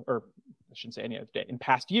day, or I shouldn't say any other day, in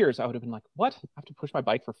past years, I would have been like, what? I have to push my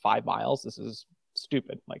bike for 5 miles? This is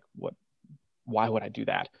stupid. Like, what? Why would I do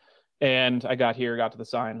that? And I got to the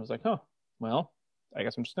sign, I was like, oh, well, I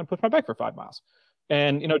guess I'm just going to push my bike for 5 miles.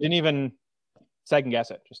 And, didn't even second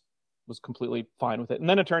guess it. Just was completely fine with it. And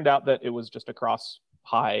then it turned out that it was just across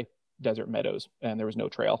high desert meadows and there was no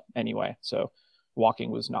trail anyway. So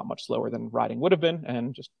walking was not much slower than riding would have been,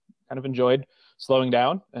 and just kind of enjoyed slowing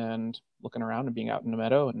down and looking around and being out in the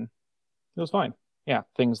meadow, and it was fine. Yeah,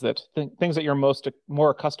 things that you're more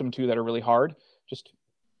accustomed to that are really hard, just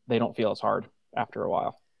they don't feel as hard after a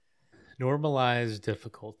while. Normalize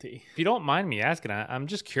difficulty. If you don't mind me asking, I'm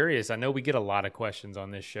just curious. I know we get a lot of questions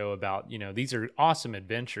on this show about, these are awesome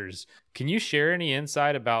adventures. Can you share any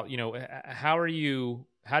insight about, how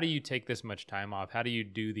do you take this much time off? How do you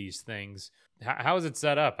do these things? How is it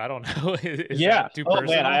set up? I don't know. Is that too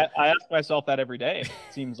personal? Man, I ask myself that every day, it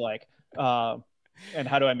seems like. And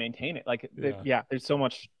how do I maintain it? Like, there's so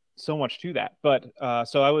much to that. But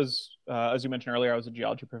so I was, as you mentioned earlier, I was a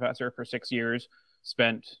geology professor for 6 years,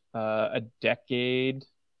 spent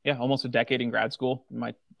almost a decade in grad school,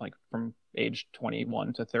 from age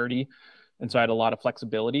 21 to 30. And so I had a lot of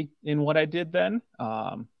flexibility in what I did then.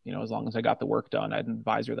 As long as I got the work done, I had an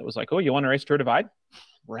advisor that was like, "Oh, you want to race Tour Divide?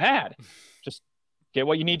 Rad. Just get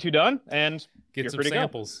what you need to done and get some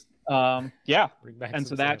samples." And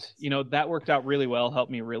so that, that worked out really well,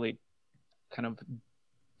 helped me really kind of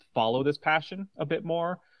follow this passion a bit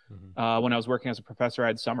more. Mm-hmm. When I was working as a professor, I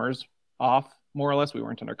had summers off, more or less. We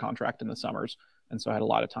weren't under contract in the summers. And so I had a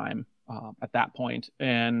lot of time at that point.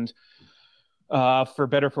 And for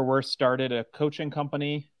better, for worse, started a coaching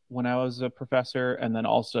company when I was a professor, and then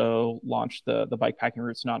also launched the Bikepacking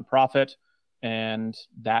Roots nonprofit. And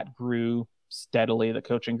that grew steadily. The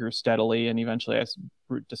coaching grew steadily. And eventually I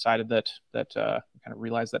decided that kind of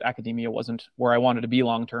realized that academia wasn't where I wanted to be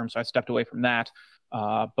long-term. So I stepped away from that,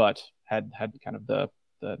 but had kind of the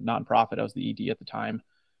nonprofit. I was the ED at the time,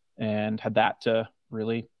 and had that to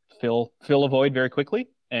really fill a void very quickly.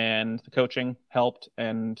 And the coaching helped,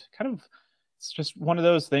 and kind of, it's just one of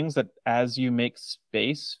those things that as you make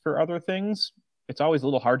space for other things, it's always a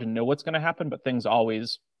little hard to know what's going to happen, but things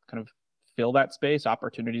always kind of fill that space.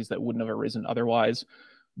 Opportunities that wouldn't have arisen otherwise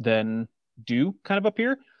then do kind of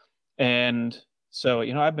appear. And so,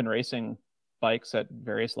 I've been racing bikes at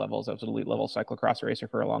various levels. I was an elite level cyclocross racer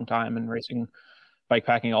for a long time, and racing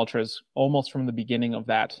bikepacking ultras almost from the beginning of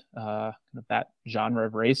that that genre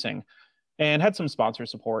of racing, and had some sponsor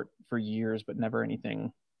support for years, but never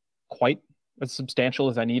anything quite as substantial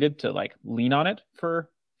as I needed to like lean on it for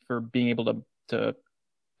being able to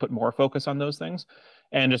put more focus on those things.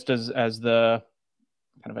 And just as the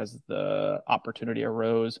opportunity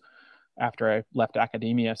arose after I left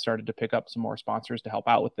academia, started to pick up some more sponsors to help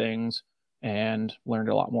out with things, and learned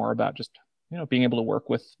a lot more about just, being able to work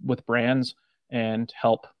with brands and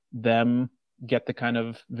help them get the kind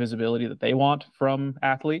of visibility that they want from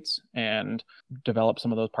athletes, and develop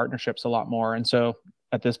some of those partnerships a lot more. And so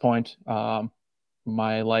at this point,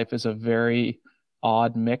 my life is a very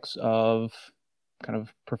odd mix of kind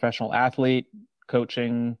of professional athlete,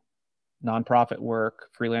 coaching, nonprofit work,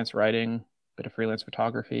 freelance writing, bit of freelance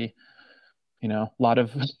photography, a lot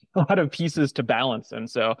of pieces to balance. And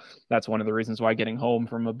so that's one of the reasons why getting home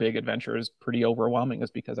from a big adventure is pretty overwhelming,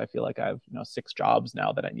 is because I feel like I have 6 jobs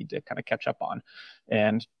now that I need to kind of catch up on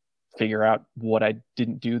and figure out what I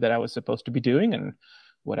didn't do that I was supposed to be doing, and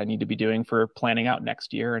what I need to be doing for planning out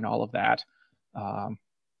next year and all of that.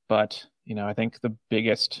 But I think the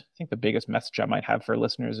biggest message I might have for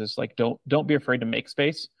listeners is like, don't be afraid to make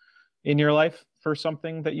space in your life for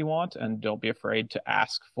something that you want, and don't be afraid to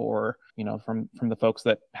ask for, from the folks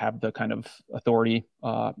that have the kind of authority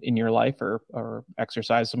in your life, or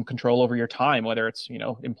exercise some control over your time, whether it's,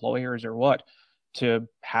 employers or what, to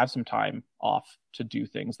have some time off to do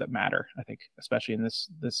things that matter. I think especially in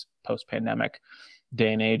this post-pandemic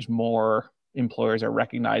day and age, more employers are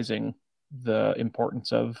recognizing the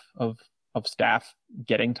importance of staff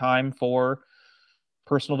getting time for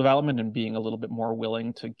personal development, and being a little bit more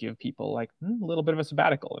willing to give people like a little bit of a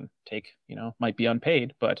sabbatical, and take, might be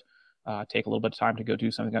unpaid, but take a little bit of time to go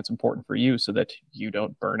do something that's important for you, so that you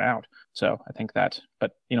don't burn out. So I think that,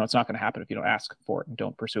 but it's not going to happen if you don't ask for it and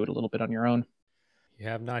don't pursue it a little bit on your own. You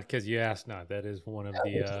have not because you asked not. That is one of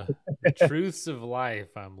the truths of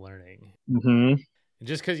life I'm learning. Mm-hmm. And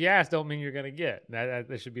just because you ask don't mean you're going to get.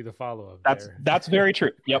 That should be the follow-up. That's very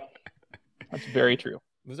true. Yep. That's very true.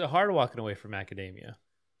 Was it hard walking away from academia,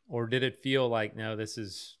 or did it feel like, no, this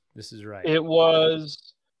is right? It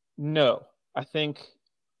was, no. I think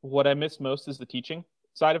what I miss most is the teaching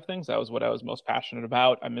side of things. That was what I was most passionate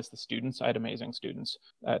about. I miss the students. I had amazing students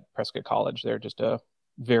at Prescott College. They're just a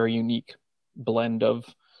very unique blend of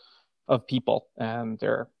people, and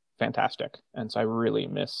they're fantastic. And so I really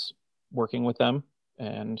miss working with them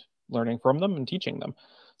and learning from them and teaching them.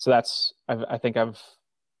 So I think I've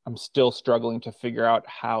I'm still struggling to figure out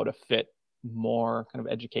how to fit more kind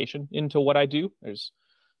of education into what I do. There's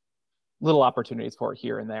little opportunities for it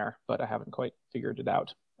here and there, but I haven't quite figured it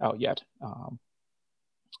out yet.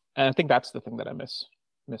 And I think that's the thing that I miss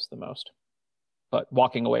the most. But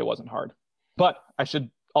walking away wasn't hard. But I should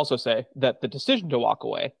also say that the decision to walk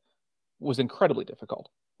away was incredibly difficult,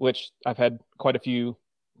 which I've had quite a few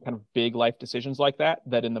kind of big life decisions like that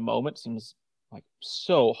in the moment seems like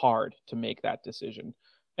so hard to make that decision.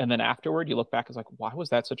 And then afterward, you look back, it's like, why was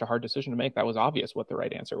that such a hard decision to make? That was obvious what the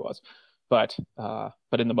right answer was. But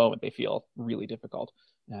in the moment, they feel really difficult.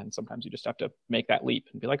 And sometimes you just have to make that leap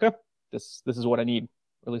and be like, oh, this is what I need.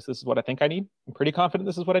 Or at least this is what I think I need. I'm pretty confident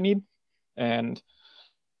this is what I need. And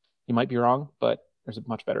you might be wrong, but there's a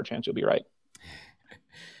much better chance you'll be right.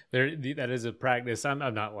 That is a practice. I'm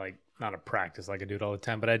not a practice like I do it all the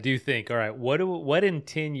time, but I do think, all right, what in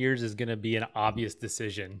 10 years is going to be an obvious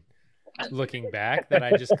decision looking back that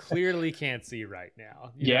I just clearly can't see right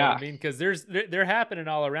now. You know what I mean? Because they're happening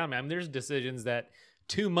all around me. I mean, there's decisions that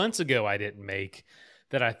 2 months ago I didn't make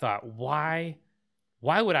that I thought, why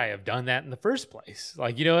would I have done that in the first place?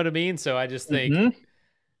 Like, you know what I mean? So I just think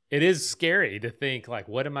it is scary to think, like,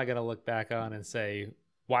 what am I going to look back on and say,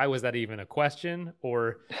 why was that even a question?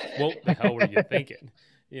 Or what the hell were you thinking?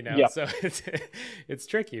 You know, so it's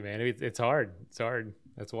tricky, man. It's hard. It's hard.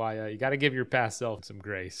 That's why you got to give your past self some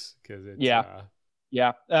grace, because it's I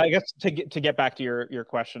guess to get back to your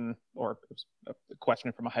question, or a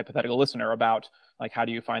question from a hypothetical listener about like, how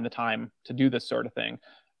do you find the time to do this sort of thing?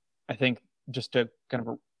 I think just to kind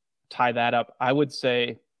of tie that up, I would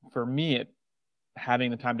say for me,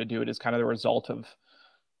 having the time to do it is kind of the result of,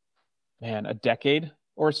 a decade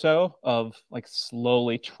or so of like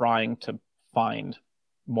slowly trying to find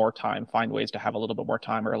more time, find ways to have a little bit more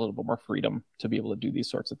time or a little bit more freedom to be able to do these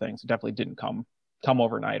sorts of things. It definitely didn't come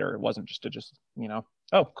overnight, or it wasn't just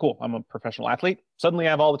oh, cool, I'm a professional athlete, suddenly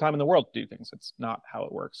I have all the time in the world to do things. It's not how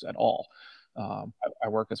it works at all. I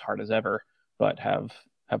work as hard as ever, but have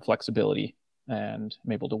flexibility, and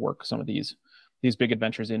I'm able to work some of these big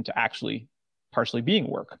adventures into actually partially being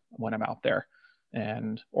work when I'm out there,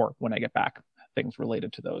 or when I get back, things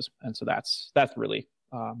related to those. And so that's really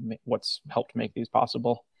what's helped make these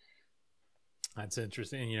possible. That's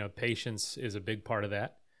interesting. Patience is a big part of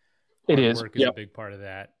that. It is. Work is a big part of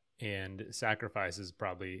that, and sacrifice is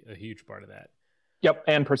probably a huge part of that. Yep,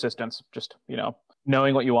 and persistence. Just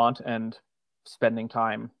knowing what you want and spending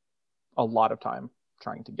a lot of time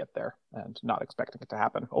trying to get there, and not expecting it to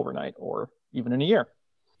happen overnight or even in a year.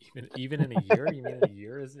 Even in a year? You mean in a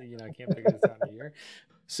year? I can't figure this out in a year.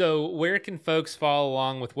 So where can folks follow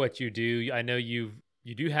along with what you do? I know you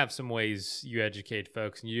do have some ways you educate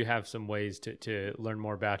folks, and you do have some ways to learn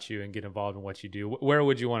more about you and get involved in what you do. Where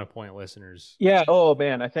would you want to point listeners? Yeah. Oh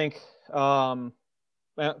man, I think following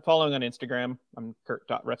on Instagram, I'm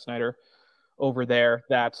Kurt.Refsnider over there.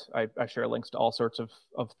 That I share links to all sorts of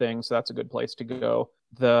things. So that's a good place to go.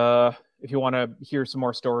 If you want to hear some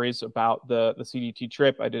more stories about the CDT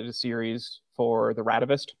trip, I did a series for the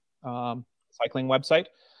Radavist cycling website,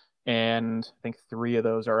 and I think 3 of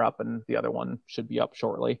those are up, and the other one should be up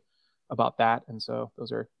shortly about that. And so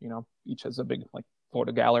those are, each has a big like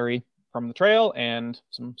photo gallery from the trail and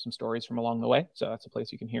some stories from along the way. So that's a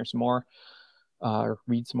place you can hear some more, or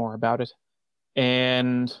read some more about it.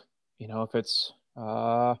 And if it's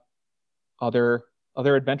other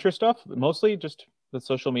adventure stuff, mostly just the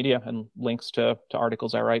social media and links to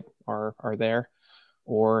articles I write are there.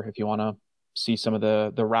 Or if you want to see some of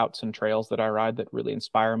the routes and trails that I ride that really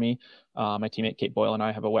inspire me, my teammate Kate Boyle and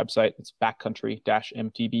I have a website. It's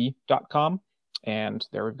backcountry-mtb.com, and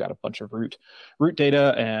there we've got a bunch of route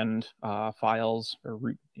data and files, or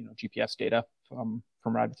route GPS data from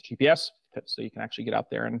Ride with the GPS, so you can actually get out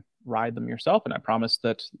there and ride them yourself. And I promise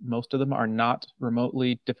that most of them are not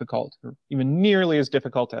remotely difficult, or even nearly as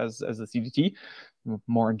difficult as the CDT,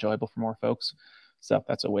 more enjoyable for more folks. So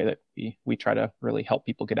that's a way that we try to really help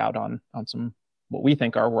people get out on some what we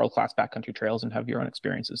think are world-class backcountry trails and have your own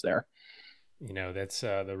experiences there. That's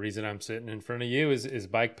the reason I'm sitting in front of you is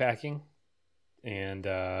bike packing. And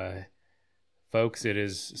folks, it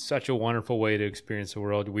is such a wonderful way to experience the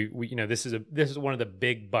world. We this is one of the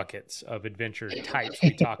big buckets of adventure types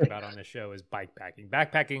we talk about on the show is bike packing.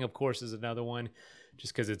 Backpacking, of course, is another one,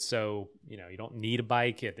 just because it's so, you don't need a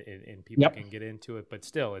bike and people can get into it, but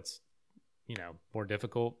still it's, more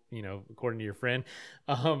difficult, according to your friend.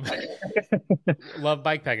 Love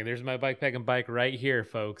bikepacking. There's my bikepacking bike right here,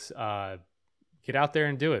 folks. Get out there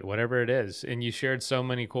and do it, whatever it is. And you shared so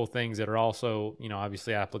many cool things that are also,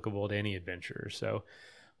 obviously applicable to any adventure. So,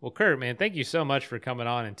 well, Kurt, man, thank you so much for coming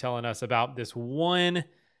on and telling us about this one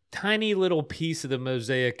tiny little piece of the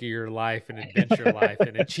mosaic of your life and adventure life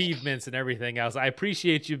and achievements and everything else. I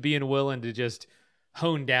appreciate you being willing to just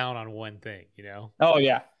hone down on one thing, you know? Oh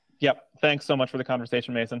yeah. Yep. Thanks so much for the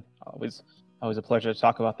conversation, Mason. Always a pleasure to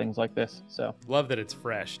talk about things like this. So love that it's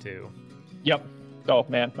fresh too. Yep. Oh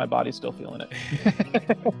man, my body's still feeling it.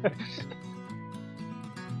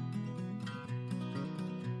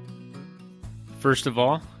 First of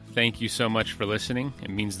all, thank you so much for listening. It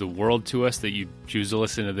means the world to us that you choose to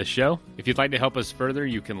listen to the show. If you'd like to help us further,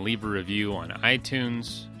 you can leave a review on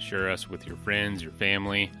iTunes, share us with your friends, your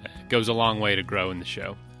family. It goes a long way to grow in the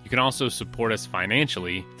show. You can also support us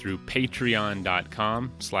financially through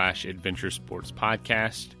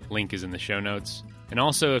patreon.com/adventuresportspodcast. Link is in the show notes. And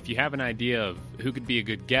also, if you have an idea of who could be a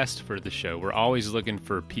good guest for the show, we're always looking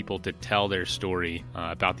for people to tell their story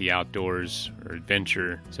about the outdoors or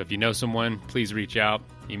adventure. So if you know someone, please reach out.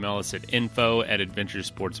 Email us at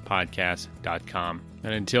info@adventuresportspodcast.com.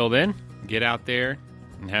 And until then, get out there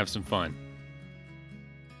and have some fun.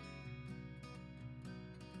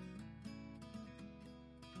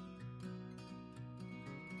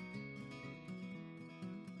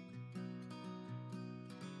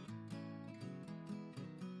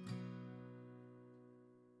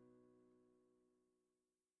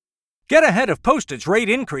 Get ahead of postage rate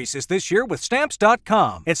increases this year with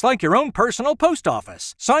Stamps.com. It's like your own personal post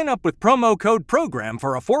office. Sign up with promo code PROGRAM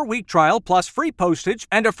for a 4-week trial plus free postage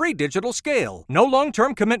and a free digital scale. No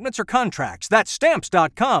long-term commitments or contracts. That's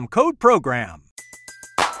Stamps.com, code PROGRAM.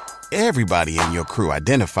 Everybody in your crew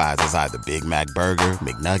identifies as either Big Mac Burger,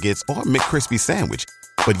 McNuggets, or McCrispy Sandwich.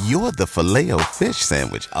 But you're the Filet-O-Fish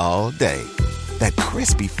Sandwich all day. That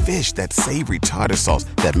crispy fish, that savory tartar sauce,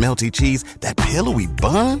 that melty cheese, that pillowy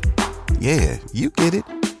bun. Yeah, you get it.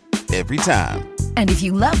 Every time. And if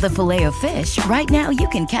you love the Filet-O-Fish, right now you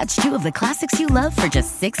can catch 2 of the classics you love for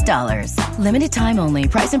just $6. Limited time only.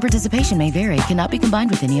 Price and participation may vary. Cannot be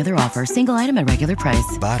combined with any other offer. Single item at regular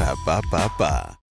price. Ba-da-ba-ba-ba.